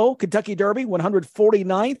 place, show, Kentucky Derby,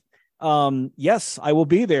 149th. Yes, I will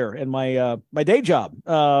be there in my day job,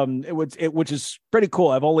 which is pretty cool.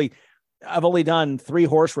 I've only done 3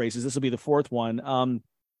 horse races. This will be the 4th one.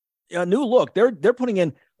 A new look. They're putting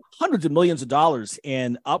in hundreds of millions of dollars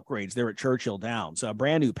in upgrades there at Churchill Downs. A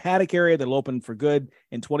brand new paddock area that'll open for good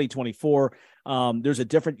in 2024. There's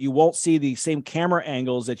you won't see the same camera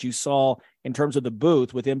angles that you saw in terms of the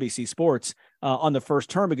booth with NBC Sports on the first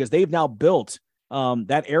turn, because they've now built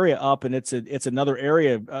that area up, and it's another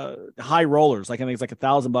area, high rollers. I think it's like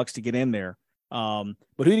 $1,000 to get in there. But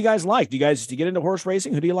who do you guys like? Do you get into horse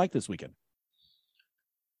racing? Who do you like this weekend?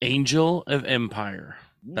 Angel of Empire.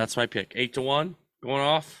 That's my pick. 8-1 going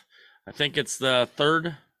off. I think it's the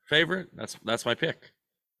 3rd favorite. That's my pick.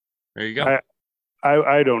 There you go.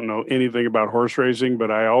 I don't know anything about horse racing,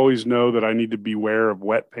 but I always know that I need to beware of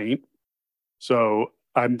wet paint. So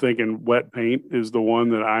I'm thinking wet paint is the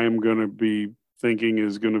one that I am going to be thinking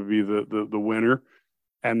is going to be the winner.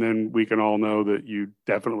 And then we can all know that you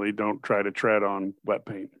definitely don't try to tread on wet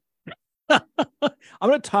paint. I'm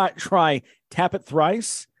going to try Tap It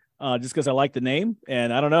Thrice, just because I like the name.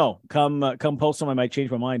 And I don't know, come post some, I might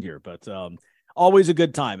change my mind here, but always a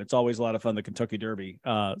good time. It's always a lot of fun. The Kentucky Derby,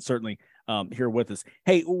 certainly here with us.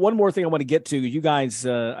 Hey, one more thing I want to get to. You guys,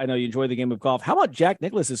 I know you enjoy the game of golf. How about Jack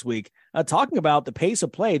Nicklaus this week, talking about the pace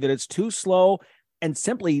of play, that it's too slow and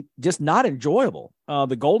simply just not enjoyable.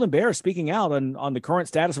 The Golden Bear speaking out on the current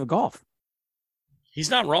status of golf.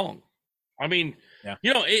 He's not wrong. I mean,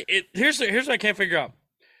 here's what I can't figure out.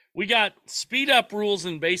 We got speed up rules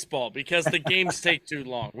in baseball because the games take too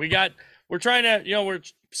long. We're trying to, we're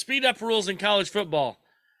speed up rules in college football.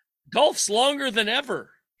 Golf's longer than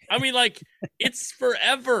ever. I mean, it's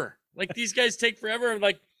forever. These guys take forever.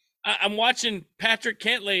 I'm watching Patrick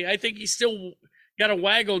Cantlay. I think he's still got a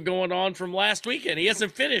waggle going on from last weekend. He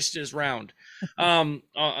hasn't finished his round on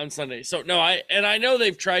Sunday. So no, I know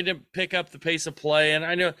they've tried to pick up the pace of play, and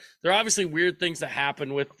I know there are obviously weird things that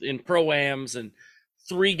happen in pro-ams, and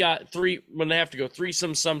three when they have to go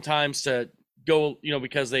threesome sometimes to go,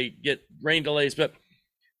 because they get rain delays. But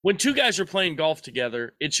when 2 guys are playing golf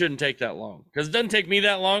together, it shouldn't take that long, because it doesn't take me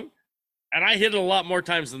that long, and I hit it a lot more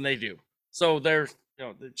times than they do. So it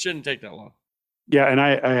shouldn't take that long. Yeah, and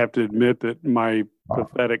I have to admit that my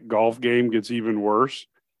pathetic golf game gets even worse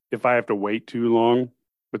if I have to wait too long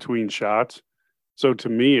between shots. So to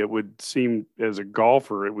me, it would seem, as a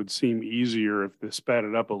golfer, it would seem easier if they sped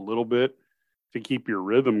it up a little bit to keep your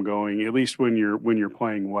rhythm going, at least when you're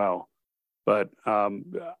playing well. But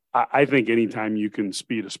I think anytime you can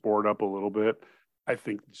speed a sport up a little bit, I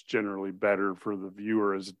think it's generally better for the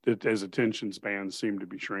viewer as attention spans seem to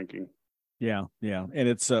be shrinking. Yeah. And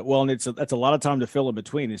it's that's a lot of time to fill in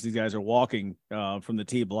between as these guys are walking from the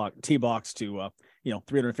tee box to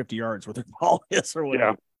 350 yards where their ball is or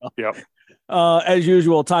whatever. Yeah. As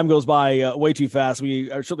usual, time goes by way too fast. We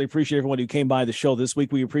certainly appreciate everyone who came by the show this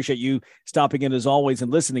week. We appreciate you stopping in as always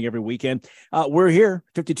and listening every weekend. We're here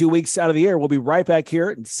 52 weeks out of the year. We'll be right back here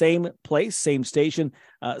in same place, same station,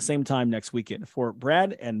 same time next weekend. For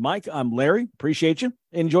Brad and Mike, I'm Larry. Appreciate you.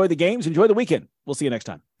 Enjoy the games. Enjoy the weekend. We'll see you next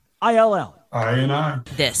time. ILL. I.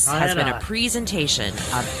 This has been a presentation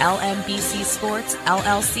of LMBC Sports,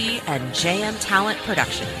 LLC, and JM Talent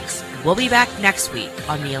Productions. We'll be back next week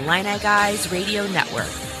on the IlliniGuys Radio Network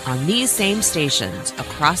on these same stations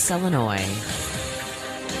across Illinois.